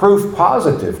is proof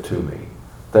positive to me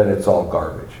that it's all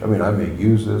garbage. I mean, I may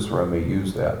use this or I may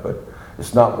use that, but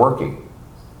It's not working.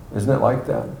 Isn't it like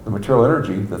that? The material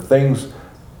energy, the things,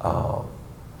 the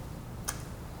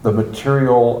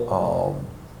material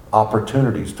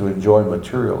opportunities to enjoy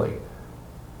materially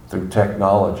through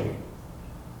technology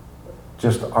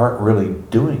just aren't really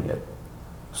doing it.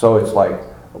 So it's like,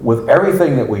 with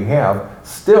everything that we have,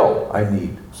 still I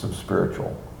need some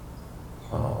spiritual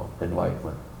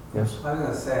enlightenment. Yes? I was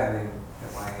going to say, I mean,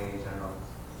 at my age, I don't know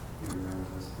if you remember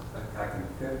this, but back in the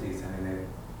 50s, I mean, they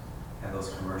had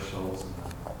those commercials and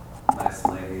the nice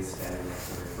ladies standing next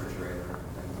to the refrigerator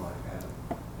and things like that.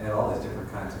 They had all these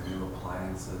different kinds of new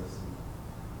appliances.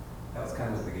 And that was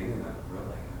kind of the beginning of it,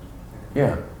 really.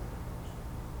 Yeah.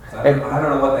 So I don't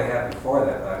know what they had before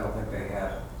that, but I don't think they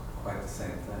had quite the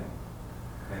same thing.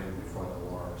 Maybe before the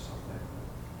war or something.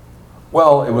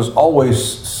 Well, it was always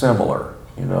similar.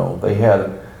 You know, they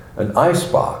had an ice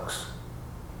box.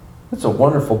 It's a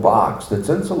wonderful box that's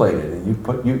insulated,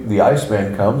 and the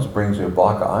iceman comes, brings you a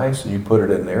block of ice, and you put it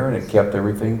in there, and it kept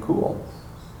everything cool.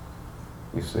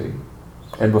 You see,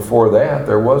 and before that,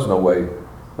 there was no way.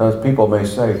 Now, people may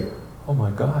say, "Oh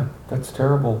my God, that's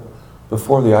terrible."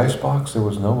 Before the ice box, there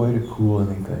was no way to cool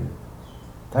anything.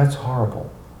 That's horrible.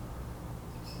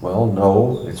 Well,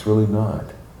 no, it's really not.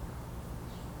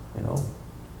 You know,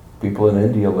 people in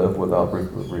India live without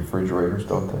refrigerators,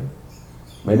 don't they?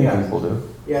 Many people do.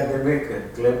 Yeah, they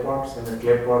make clay pots, and the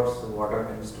clay pots, the water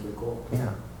tends to be cold.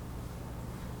 Yeah.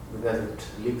 Because it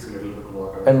leaks a little bit of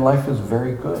water. And life is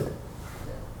very good,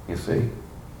 you see.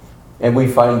 And we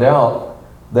find out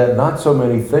that not so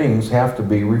many things have to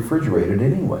be refrigerated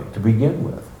anyway, to begin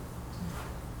with.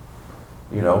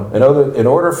 You know, in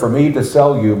order for me to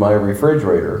sell you my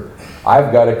refrigerator,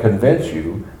 I've got to convince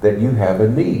you that you have a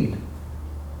need.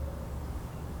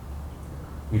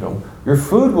 You know, your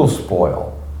food will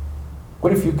spoil.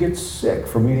 What if you get sick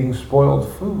from eating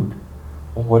spoiled food?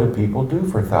 Well, what do people do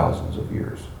for thousands of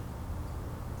years?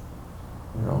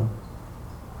 You know,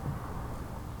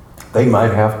 they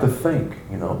might have to think,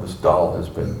 you know, this doll has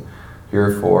been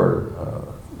here for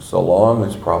so long,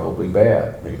 it's probably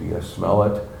bad. Maybe I smell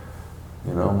it,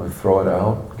 you know, I throw it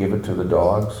out, give it to the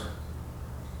dogs.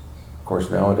 Of course,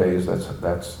 nowadays,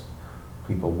 that's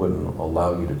people wouldn't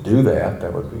allow you to do that.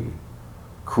 That would be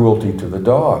cruelty to the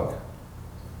dog.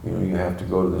 You know, you have to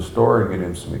go to the store and get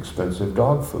him some expensive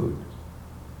dog food.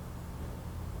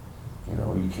 You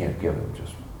know, you can't give him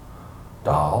just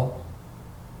doll.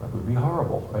 That would be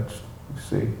horrible. That's, you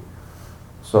see.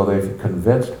 So they've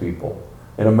convinced people.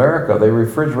 In America, they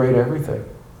refrigerate everything.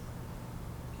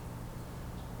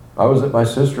 I was at my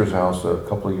sister's house a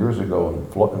couple of years ago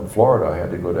in Florida. I had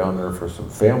to go down there for some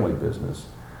family business,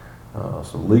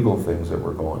 some legal things that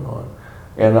were going on.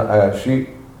 And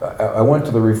I went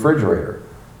to the refrigerator,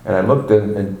 and I looked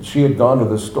in, and she had gone to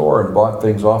the store and bought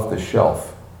things off the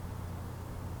shelf.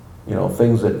 You know,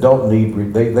 things that don't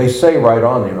need, they say right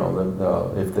on, you know,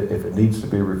 that if it needs to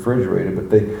be refrigerated, but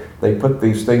they put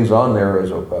these things on there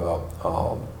as a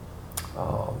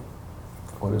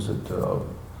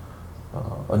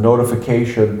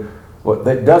notification.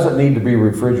 That doesn't need to be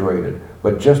refrigerated,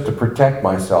 but just to protect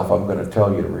myself, I'm going to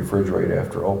tell you to refrigerate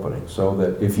after opening, so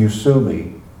that if you sue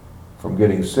me from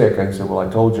getting sick, I can say, well, I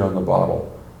told you on the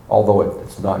bottle, although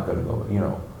it's not going to go, you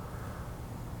know.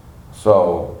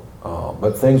 So,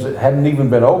 but things that hadn't even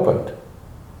been opened,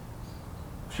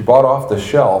 she bought off the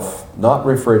shelf, not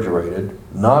refrigerated,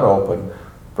 not open,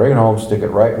 bring it home, stick it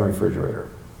right in the refrigerator.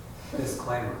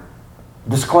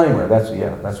 Disclaimer,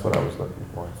 that's what I was looking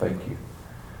for, thank you.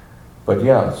 But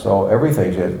yeah, so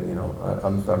everything, you know,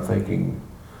 I'm thinking,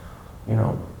 you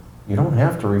know, you don't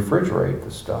have to refrigerate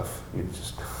the stuff. You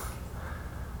just,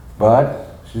 but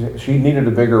she needed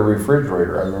a bigger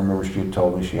refrigerator. I remember she had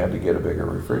told me she had to get a bigger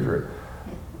refrigerator.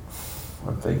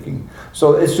 I'm thinking,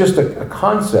 so it's just a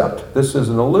concept. This is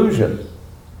an illusion,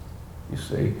 you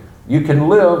see. You can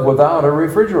live without a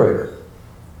refrigerator.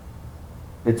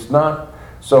 It's not,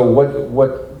 so what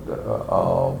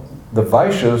the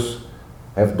Vaishyas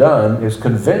have done is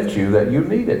convince you that you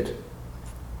need it,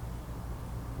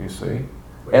 you see.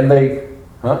 And they,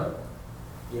 huh?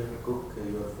 You have to cook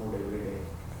your food every day.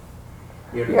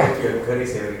 You have to cook your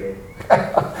curries every day.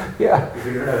 Yeah. If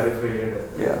you don't have a refrigerator.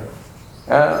 Yeah.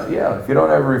 Yeah, if you don't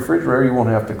have a refrigerator, you won't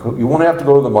have to cook. You won't have to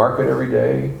go to the market every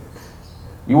day.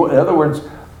 In other words,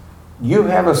 you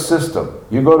have a system.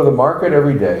 You go to the market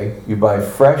every day, you buy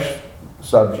fresh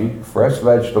sabji, fresh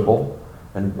vegetable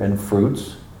and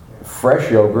fruits, fresh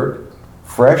yogurt,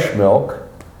 fresh milk.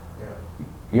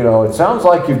 You know, it sounds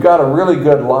like you've got a really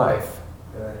good life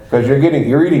because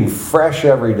you're eating fresh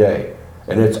every day,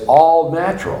 and it's all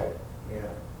natural.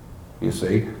 You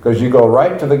see, because you go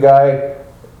right to the guy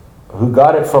who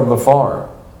got it from the farm.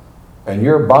 And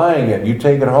you're buying it, you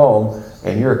take it home,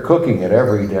 and you're cooking it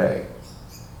every day.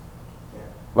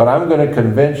 But I'm going to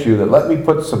convince you that let me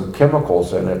put some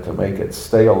chemicals in it to make it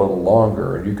stay a little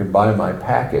longer, and you can buy my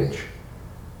package.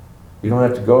 You don't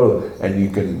have to go to, and you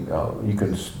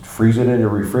can freeze it in your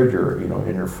refrigerator,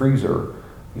 in your freezer.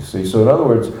 You see, so in other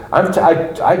words,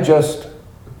 I just,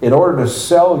 in order to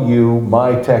sell you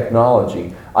my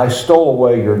technology, I stole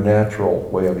away your natural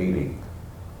way of eating.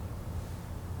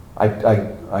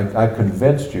 I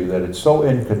convinced you that it's so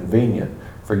inconvenient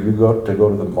for you to go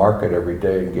to the market every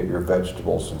day and get your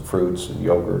vegetables and fruits and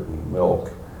yogurt and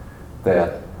milk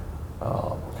that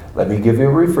let me give you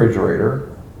a refrigerator,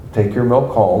 take your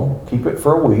milk home, keep it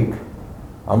for a week.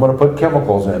 I'm going to put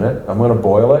chemicals in it. I'm going to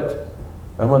boil it.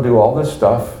 I'm going to do all this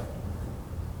stuff.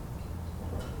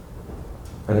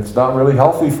 And it's not really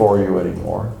healthy for you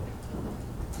anymore.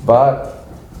 But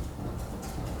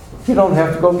you don't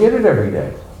have to go get it every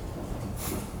day.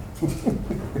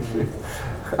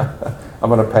 I'm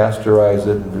going to pasteurize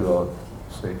it and do all,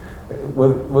 see,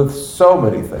 with so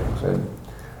many things.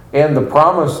 And the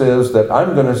promise is that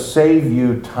I'm going to save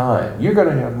you time. You're going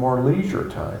to have more leisure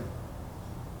time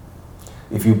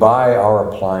if you buy our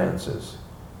appliances.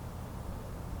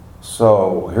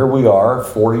 So here we are,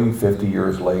 40, 50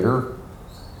 years later.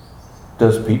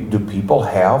 Do people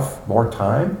have more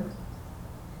time?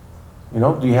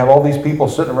 Do you have all these people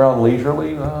sitting around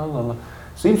leisurely? No.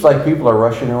 Seems like people are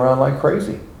rushing around like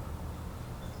crazy.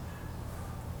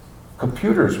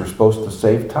 Computers were supposed to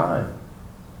save time.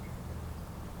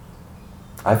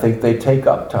 I think they take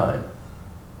up time.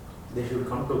 They should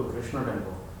come to Krishna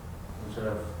temple instead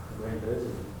of going to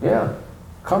visit. Yeah,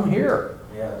 come here.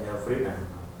 Yeah, they have free time.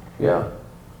 Yeah,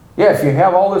 if you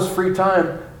have all this free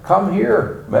time, come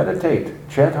here, meditate,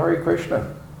 chant Hare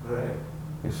Krishna. Right.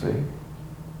 You see?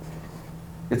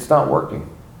 It's not working.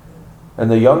 And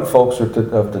the young folks of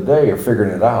today are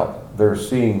figuring it out. They're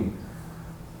seeing,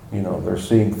 they're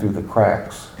seeing through the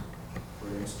cracks.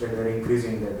 But instead they're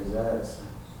increasing their desires.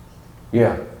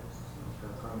 Yeah.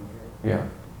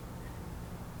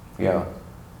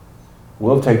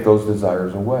 We'll take those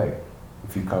desires away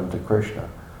if you come to Krishna.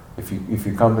 If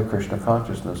you come to Krishna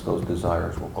consciousness, those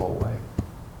desires will go away.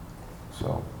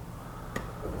 So,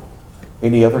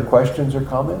 any other questions or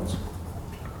comments?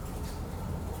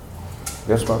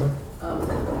 Yes, Mother?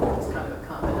 It's kind of a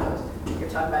comment. You're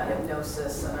talking about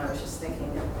hypnosis, and I was just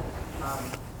thinking that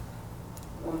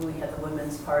when we had the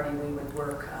women's party, we would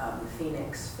work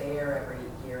Phoenix Fair every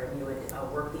year, and you would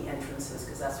work the entrances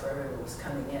because that's where everyone was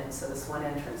coming in. So this one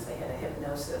entrance, they had a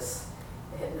hypnotherapist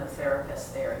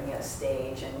there, and he had a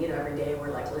stage, and every day we're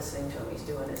like listening to him. He's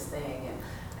doing his thing and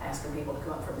asking people to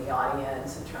come up from the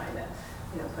audience and trying to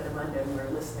put him under. And we were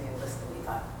listening. We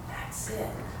thought, that's it.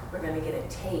 We're going to get a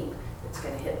tape that's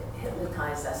going to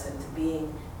hypnotize us into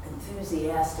being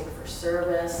enthusiastic for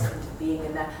service, into being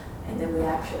in that. And then we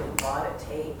actually bought a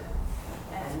tape,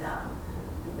 and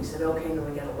we said, okay, then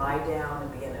we got to lie down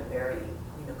and be in a very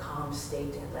calm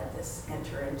state and let this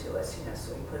enter into us.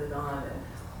 So we put it on,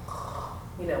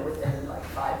 and within like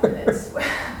 5 minutes.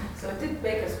 So it did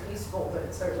make us peaceful, but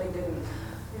it certainly didn't.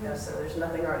 So there's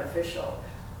nothing artificial.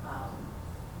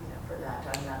 For that,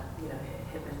 I'm not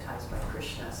hypnotized by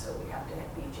Krishna, so we have to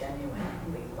be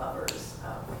genuinely lovers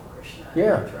of Krishna.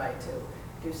 Yeah. And try to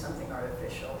do something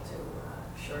artificial to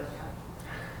shortcut.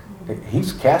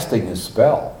 He's casting his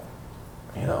spell,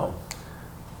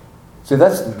 See,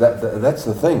 that's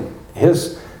the thing.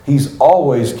 He's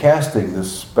always casting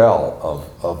this spell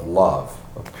of love,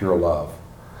 of pure love.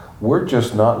 We're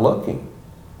just not looking.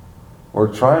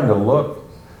 We're trying to look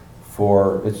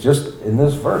for, it's just in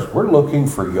this verse, we're looking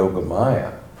for Yoga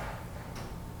Maya.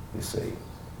 You see,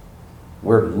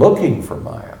 we're looking for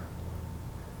Maya.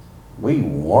 We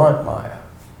want Maya.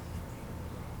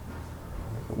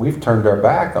 We've turned our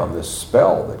back on this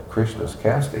spell that Krishna's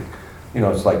casting.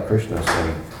 It's like Krishna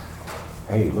saying,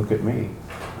 hey, look at me.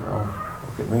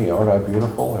 Look at me, aren't I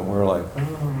beautiful? And we're like,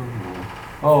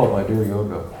 oh, my dear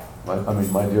Yoga.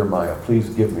 My dear Maya, please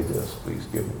give me this. Please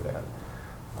give me that.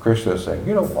 Krishna is saying,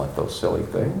 you don't want those silly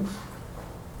things.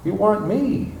 You want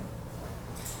me.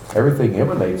 Everything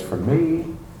emanates from me.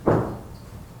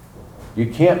 You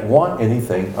can't want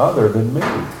anything other than me.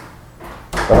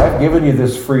 But I've given you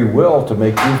this free will to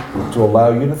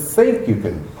allow you to think you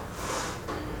can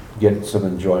get some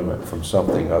enjoyment from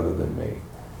something other than me.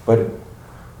 But,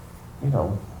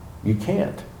 you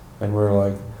can't. And we're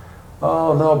like,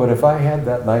 oh no, but if I had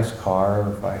that nice car,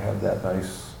 if I had that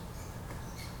nice,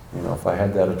 if I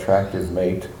had that attractive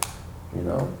mate,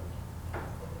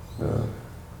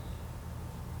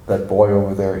 that boy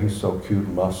over there, he's so cute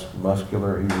and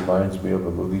muscular, he reminds me of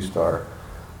a movie star.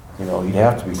 You know, he'd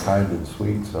have to be kind and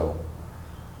sweet, so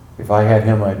if I had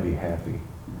him, I'd be happy.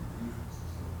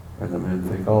 And the men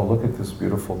think, oh, look at this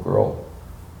beautiful girl.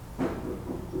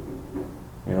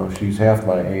 You know, she's half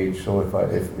my age, so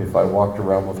if I walked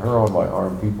around with her on my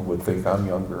arm, people would think I'm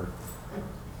younger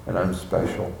and I'm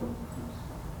special.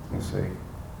 You see?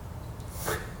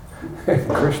 And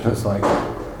Krishna's like,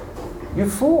 you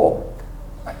fool.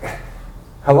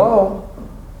 Hello?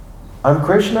 I'm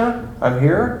Krishna? I'm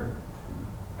here?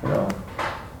 You know?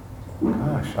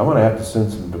 Gosh, I'm going to have to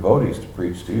send some devotees to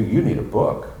preach to you. You need a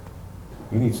book.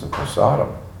 You need some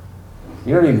prasadam.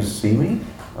 You don't even see me?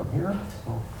 I'm here?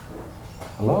 Oh.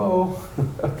 Hello?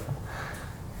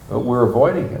 But we're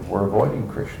avoiding him. We're avoiding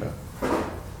Krishna.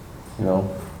 You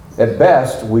know? At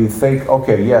best, we think,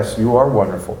 okay, yes, you are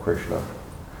wonderful, Krishna.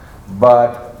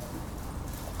 But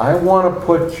I want to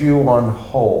put you on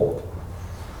hold.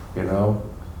 You know?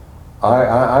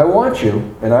 I want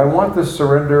you, and I want this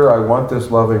surrender, I want this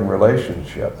loving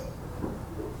relationship.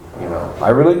 You know, I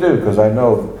really do, because I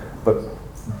know,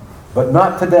 but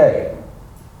not today.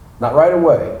 Not right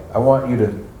away. I want you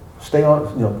to stay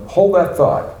on, you know, hold that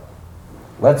thought.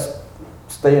 Let's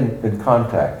stay in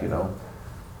contact, you know.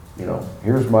 You know,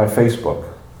 here's my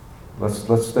Facebook.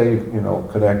 Let's stay, you know,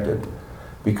 connected.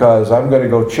 Because I'm going to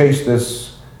go chase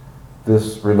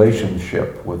this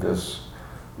relationship with this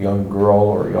young girl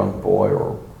or young boy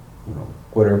or, you know,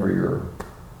 whatever your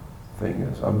thing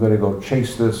is. I'm going to go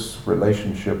chase this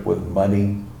relationship with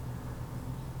money.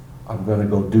 I'm going to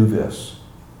go do this.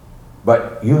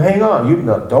 But you hang on.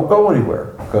 Don't go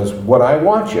anywhere. Because when I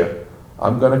want you,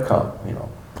 I'm going to come, you know.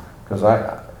 Because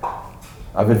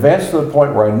I've advanced to the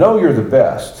point where I know you're the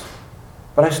best,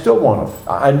 but I still want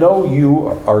to. I know you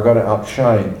are going to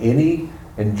outshine any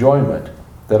enjoyment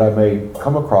that I may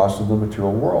come across in the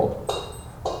material world.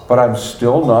 But I'm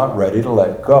still not ready to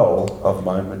let go of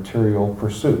my material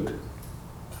pursuit.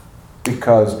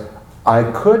 Because I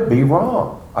could be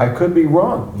wrong. I could be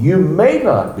wrong. You may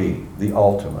not be the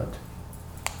ultimate.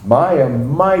 Maya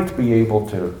might be able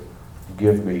to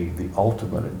give me the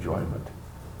ultimate enjoyment.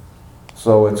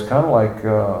 So it's kind of like,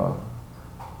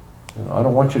 you know, I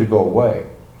don't want you to go away.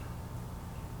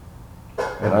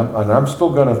 And I'm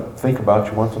still going to think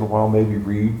about you once in a while, maybe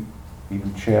read,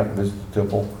 even chant, visit the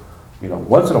temple. You know,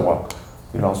 once in a while,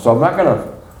 you know, so I'm not going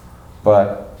to,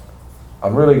 but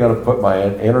I'm really going to put my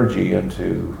energy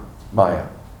into Maya.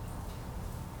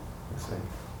 You see?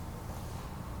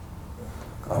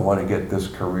 I want to get this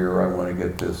career, I want to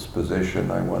get this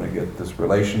position, I want to get this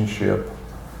relationship,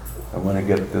 I want to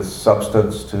get this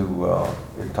substance to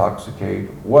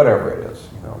intoxicate, whatever it is,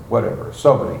 you know, whatever.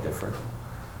 So many different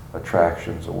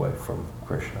attractions away from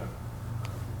Krishna.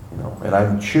 You know, and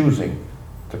I'm choosing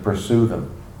to pursue them.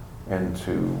 And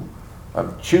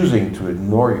I'm choosing to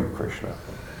ignore you, Krishna.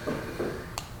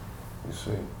 You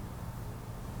see.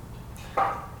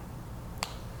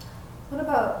 What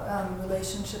about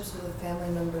relationships with a family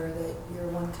member that you're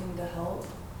wanting to help,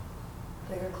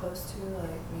 that you're close to,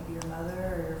 like maybe your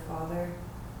mother or your father?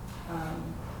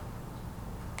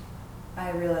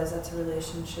 I realize that's a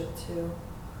relationship too.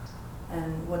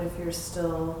 And what if you're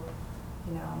still,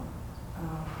 you know,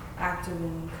 active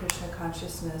in Krishna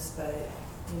consciousness, but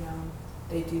you know,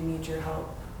 they do need your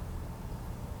help?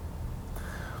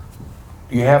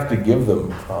 You have to give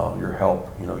them your help.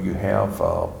 You know, you have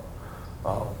a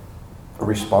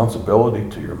responsibility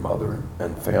to your mother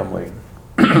and family.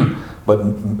 But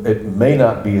it may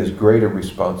not be as great a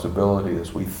responsibility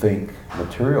as we think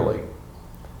materially.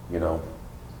 You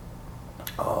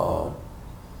know,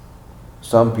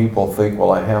 some people think,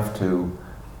 well, I have to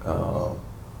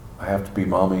be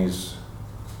mommy's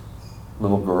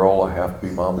little girl, I have to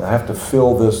be mommy. I have to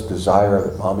fill this desire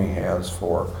that mommy has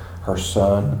for her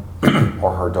son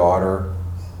or her daughter,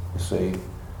 you see.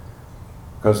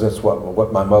 Because that's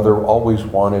what my mother always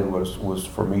wanted was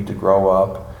for me to grow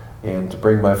up and to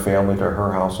bring my family to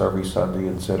her house every Sunday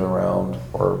and sit around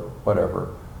or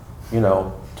whatever. You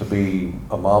know, to be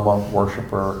a mama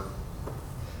worshiper,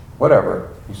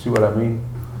 whatever. You see what I mean?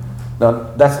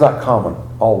 Now, that's not common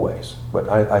always, but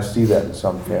I see that in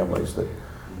some families that,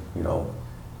 you know,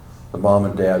 the mom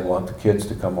and dad want the kids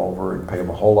to come over and pay them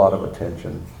a whole lot of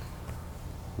attention,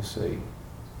 you see.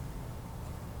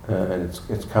 And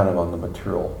it's kind of on the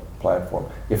material platform.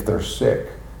 If they're sick,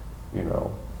 you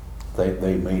know,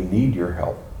 they may need your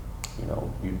help. You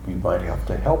know, you might have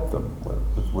to help them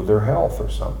with their health or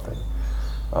something.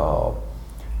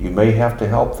 You may have to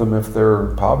help them if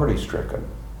they're poverty-stricken,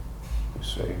 you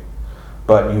see.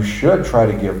 But you should try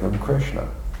to give them Krishna.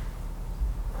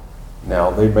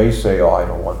 Now, they may say, oh, I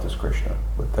don't want this Krishna,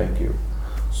 but thank you.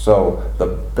 So the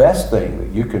best thing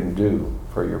that you can do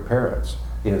for your parents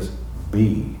is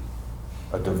be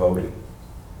a devotee.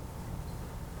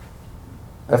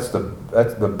 That's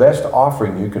the best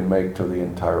offering you can make to the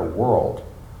entire world,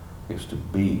 is to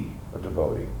be a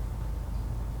devotee.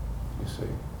 You see?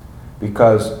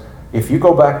 Because if you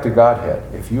go back to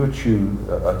Godhead, if you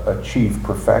achieve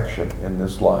perfection in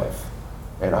this life,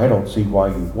 and I don't see why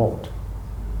you won't,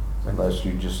 unless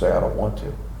you just say, I don't want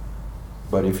to.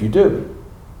 But if you do,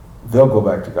 they'll go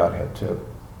back to Godhead too.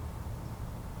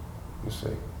 You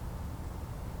see?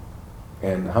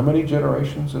 And how many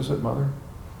generations is it, Mother?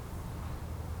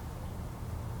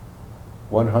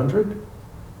 100?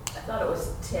 I thought it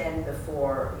was 10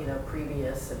 before,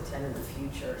 previous, and 10 in the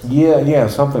future. Yeah,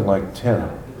 something like 10.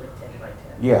 That would be like 10 by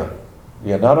 10.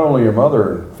 Yeah, not only your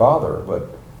mother and father,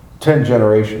 but 10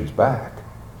 generations back.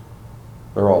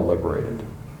 They're all liberated.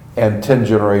 And 10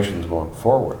 generations going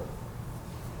forward.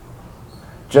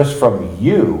 Just from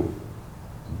you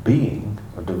being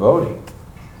a devotee.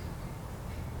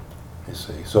 You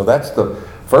see, so that's the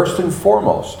first and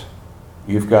foremost.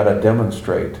 You've got to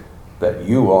demonstrate that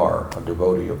you are a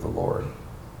devotee of the Lord.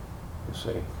 You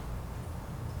see.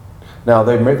 Now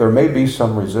there may be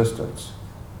some resistance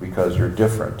because you're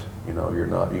different. You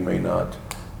may not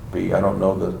be. I don't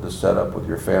know the setup with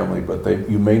your family, but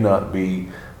you may not be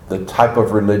the type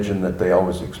of religion that they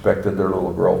always expected their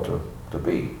little girl to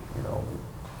be.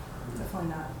 Definitely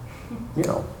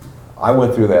not. I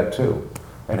went through that too,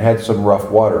 and had some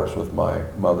rough waters with my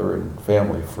mother and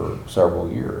family for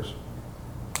several years.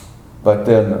 But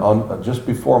then, just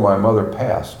before my mother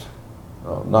passed,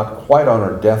 not quite on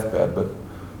her deathbed, but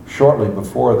shortly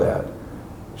before that,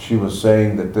 she was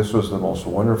saying that this was the most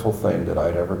wonderful thing that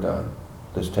I'd ever done,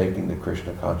 this taking the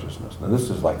Krishna consciousness. Now this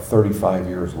is like 35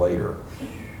 years later.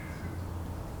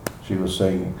 She was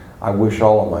saying, I wish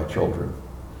all of my children,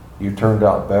 you turned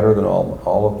out better than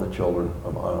all of the children.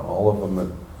 All of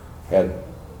them had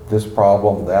this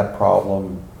problem, that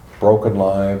problem, broken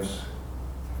lives.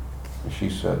 And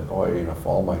she said, boy, if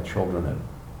all my children had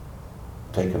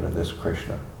taken to this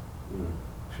Krishna,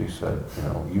 she said,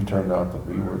 you turned out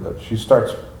that you were that. She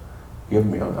starts giving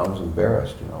me, I was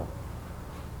embarrassed,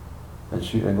 And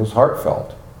it was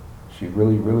heartfelt. She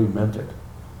really, really meant it.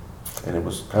 And it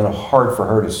was kind of hard for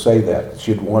her to say that.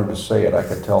 She had wanted to say it, I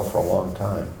could tell, for a long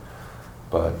time.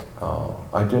 But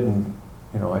I didn't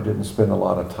spend a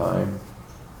lot of time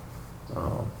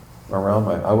around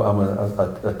I'm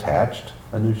attached.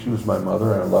 I knew she was my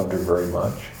mother and I loved her very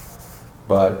much.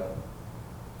 But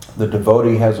the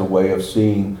devotee has a way of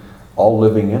seeing all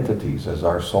living entities as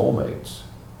our soulmates.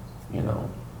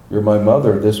 You're my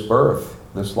mother this birth,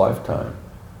 this lifetime,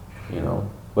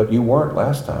 but you weren't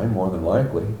last time, more than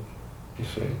likely, you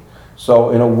see. So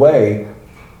in a way,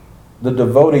 the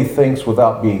devotee thinks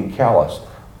without being calloused,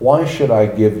 why should I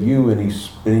give you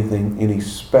any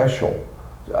special?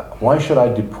 Why should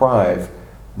I deprive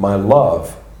my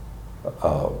love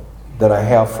that I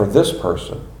have for this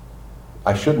person?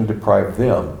 I shouldn't deprive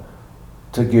them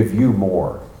to give you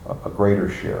more, a greater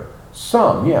share.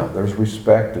 Some, there's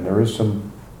respect and there is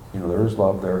some, there is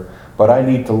love there. But I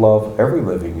need to love every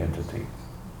living entity,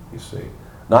 you see.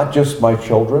 Not just my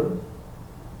children.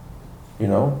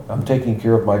 I'm taking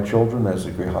care of my children as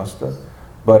a grihasta.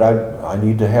 But I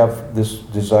need to have this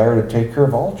desire to take care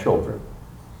of all children,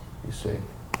 you see.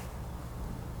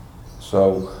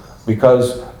 So,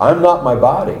 because I'm not my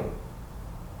body.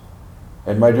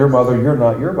 And my dear mother, you're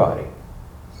not your body.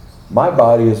 My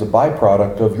body is a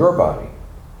byproduct of your body.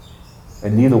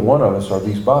 And neither one of us are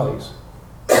these bodies.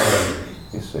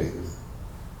 You see.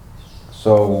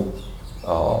 So,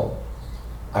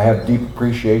 I have deep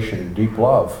appreciation and deep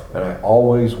love, and I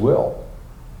always will.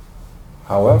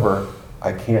 However,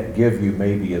 I can't give you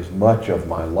maybe as much of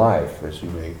my life as you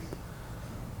may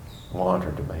want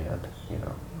or demand,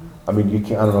 I mean, I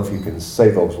don't know if you can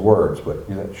say those words, but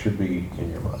that should be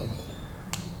in your mind.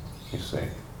 You see.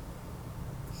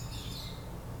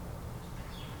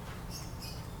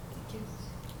 Thank you.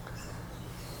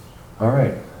 All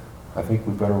right. I think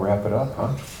we better wrap it up,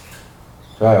 huh?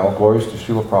 Jai, all glories to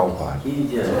Srila Prabhupada. He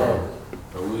just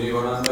Prabhu Jivananda